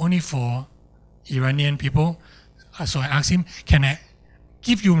account only for Iranian people. So I asked him, can I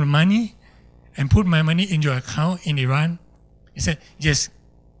give you money and put my money in your account in Iran? He said, yes,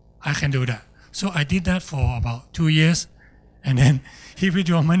 I can do that. So I did that for about 2 years, and then he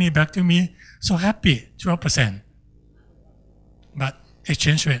withdrew money back to me. So happy, 12%. But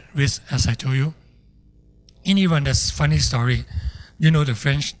exchange rate risk, as I told you. In Iran, that's a funny story. You know the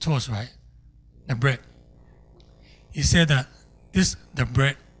French toast, right? The bread. He said that the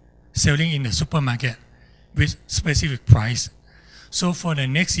bread selling in the supermarket with specific price. So for the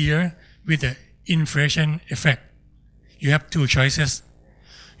next year, with the inflation effect, you have two choices.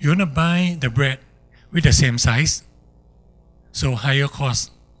 You want to buy the bread with the same size, so higher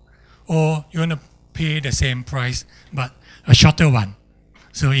cost, or you want to pay the same price but a shorter one.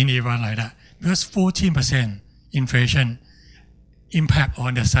 So in Iran like that, because 14% inflation impact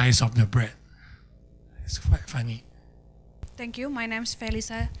on the size of the bread. It's quite funny. Thank you. My name is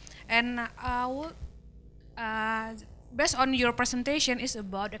Felisa, and based on your presentation is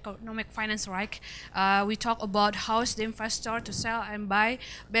about economic finance, right? We talk about how the investor to sell and buy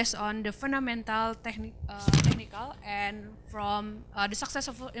based on the fundamental technical and from the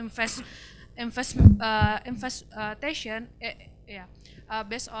successful investation.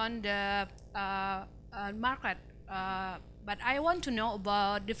 Based on the market. But I want to know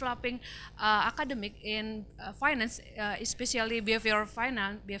about developing academic in finance, especially behavioral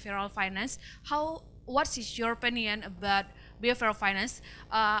finance. What is your opinion about behavioral finance?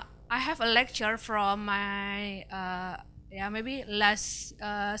 I have a lecture from my maybe last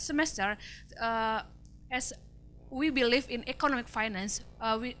semester. As we believe in economic finance,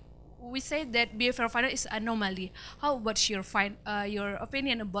 we say that behavioral finance is anomaly. How about your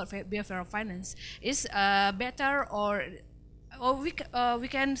opinion about behavioral finance? Is better or we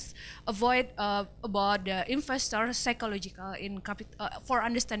can avoid about the investor psychological in for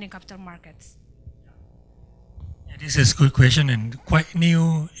understanding capital markets? Yeah, this is a good question and quite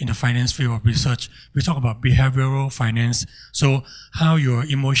new in the finance field of research. We talk about behavioral finance. So how your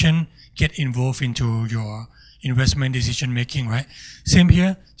emotion get involved into your investment decision making, right? Same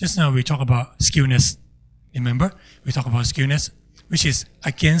here. Just now we talk about skewness. Remember, we talk about skewness, which is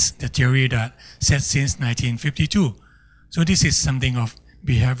against the theory that set since 1952. So this is something of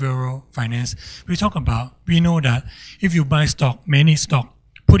behavioral finance. We know that if you buy stock, many stock,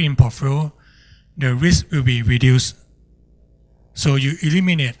 put in portfolio, the risk will be reduced. So you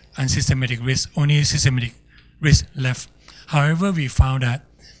eliminate unsystematic risk, only systematic risk left. However, we found that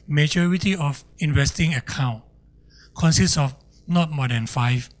majority of investing account consists of not more than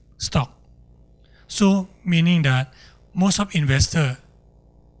 5 stock. So meaning that most of investors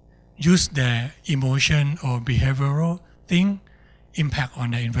use their emotion or behavioral thing impact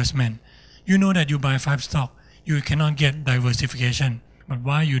on the investment. You know that you buy 5 stock, you cannot get diversification, but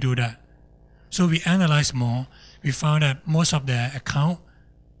why you do that? So we analyze more. We found that most of the account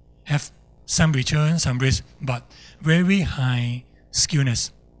have some return, some risk, but very high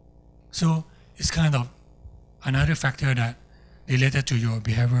skewness. So it's kind of another factor that related to your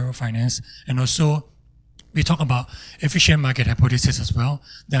behavioral finance. And also, we talk about efficient market hypothesis as well.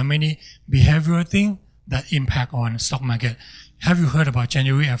 There are many behavioral things that impact on stock market. Have you heard about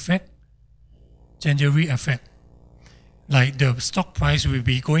January effect? January effect. Like the stock price will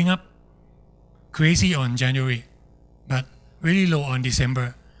be going up crazy on January, but really low on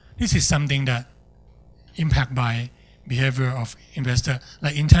December. This is something that impact by behavior of investor.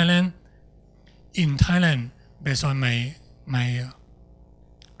 Like in Thailand, based on my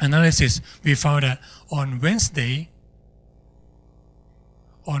analysis, we found that on Wednesday,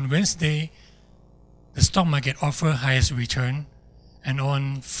 the stock market offer highest return, and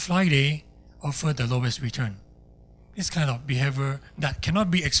on Friday offer the lowest return. This kind of behavior that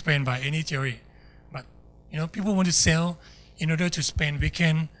cannot be explained by any theory, but people want to sell in order to spend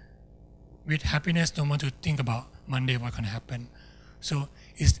weekend with happiness. Don't want to think about Monday what's going to happen. So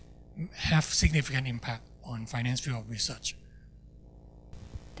it have significant impact on finance field of research.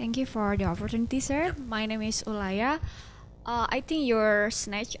 Thank you for the opportunity, sir. My name is Ulaya. I think your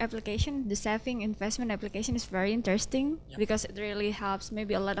Snatch application, the saving investment application, is very interesting because it really helps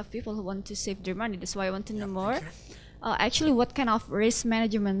maybe a lot of people who want to save their money. That's why I want to know more. Actually, what kind of risk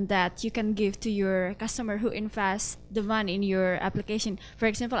management that you can give to your customer who invest the money in your application? For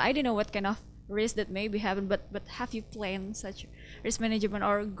example, I don't know what kind of risk that maybe happen, but have you planned such risk management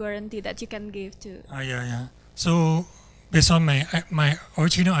or guarantee that you can give to? So based on my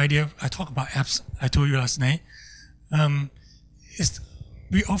original idea, I talked about apps. I told you last night.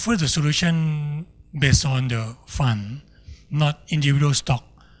 We offer the solution based on the fund, not individual stock.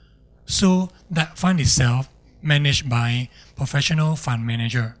 So that fund itself managed by professional fund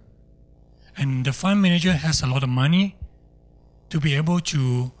manager, and the fund manager has a lot of money to be able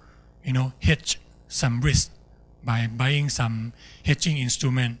to, hedge some risk by buying some hedging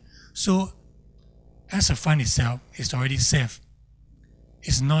instrument. So as a fund itself, it's already safe.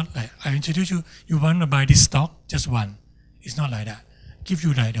 It's not like I introduce you, you want to buy this stock, just one. It's not like that. Give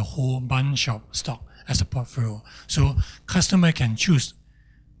you like the whole bunch of stock as a portfolio. So customer can choose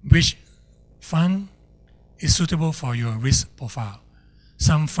which fund is suitable for your risk profile.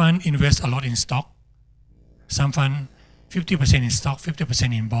 Some fund invest a lot in stock. Some fund 50% in stock,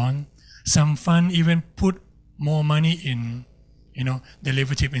 50% in bond. Some fund even put more money in,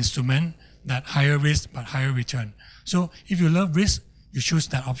 derivative instrument that higher risk but higher return. So if you love risk, you choose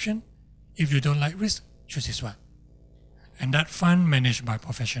that option. If you don't like risk, choose this one. And that fund managed by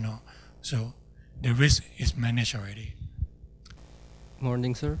professional. So the risk is managed already.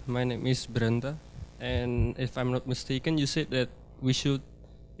 Morning, sir. My name is Brenda. And if I'm not mistaken, you said that we should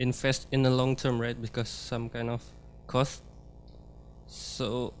invest in the long term, right? Because some kind of cost.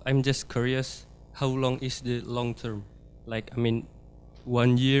 So I'm just curious, how long is the long term? Like,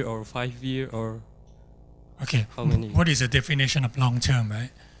 1 year or 5 year or okay. How many? What is the definition of long term, right?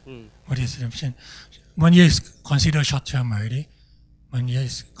 Hmm. What is the definition? 1 year is considered short term already. 1 year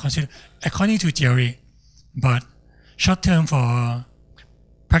is considered according to theory, but short term for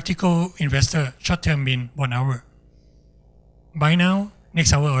practical investor, short term mean 1 hour. Buy now,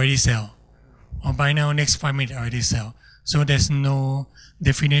 next hour already sell, or buy now, next 5 minutes already sell. So there's no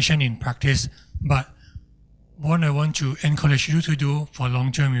definition in practice. But what I want to encourage you to do for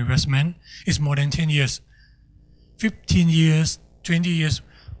long-term investment is more than 10 years, 15 years, 20 years.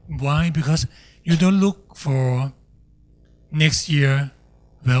 Why? Because you don't look for next year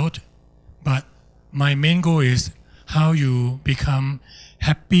wealth, but my main goal is how you become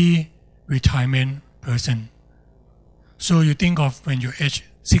happy retirement person. So you think of when you're age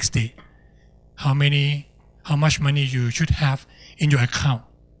 60, how much money you should have in your account.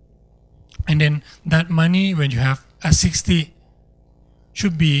 And then that money when you have at 60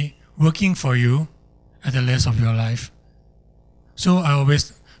 should be working for you at the rest of your life. So I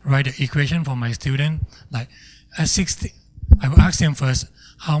always write the equation for my student, like at 60, I will ask them first,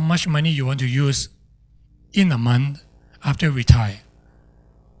 how much money you want to use in a month after retire.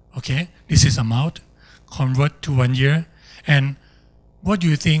 Okay, this is amount, convert to 1 year, and what do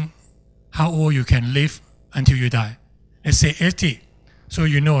you think, how old you can live until you die? Let's say 80. So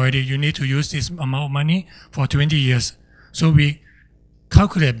you know already you need to use this amount of money for 20 years. So we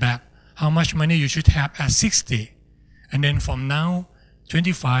calculate back how much money you should have at 60. And then from now,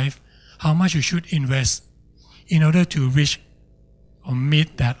 25, how much you should invest in order to reach or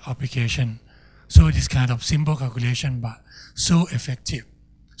meet that obligation. So this kind of simple calculation, but so effective.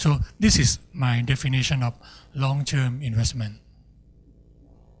 So this is my definition of long-term investment.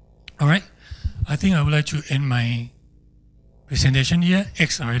 All right, I think I would like to end my presentation here.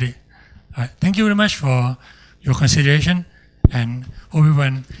 X already. All right. Thank you very much for your consideration, and hope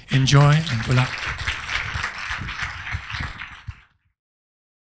everyone enjoy and good luck.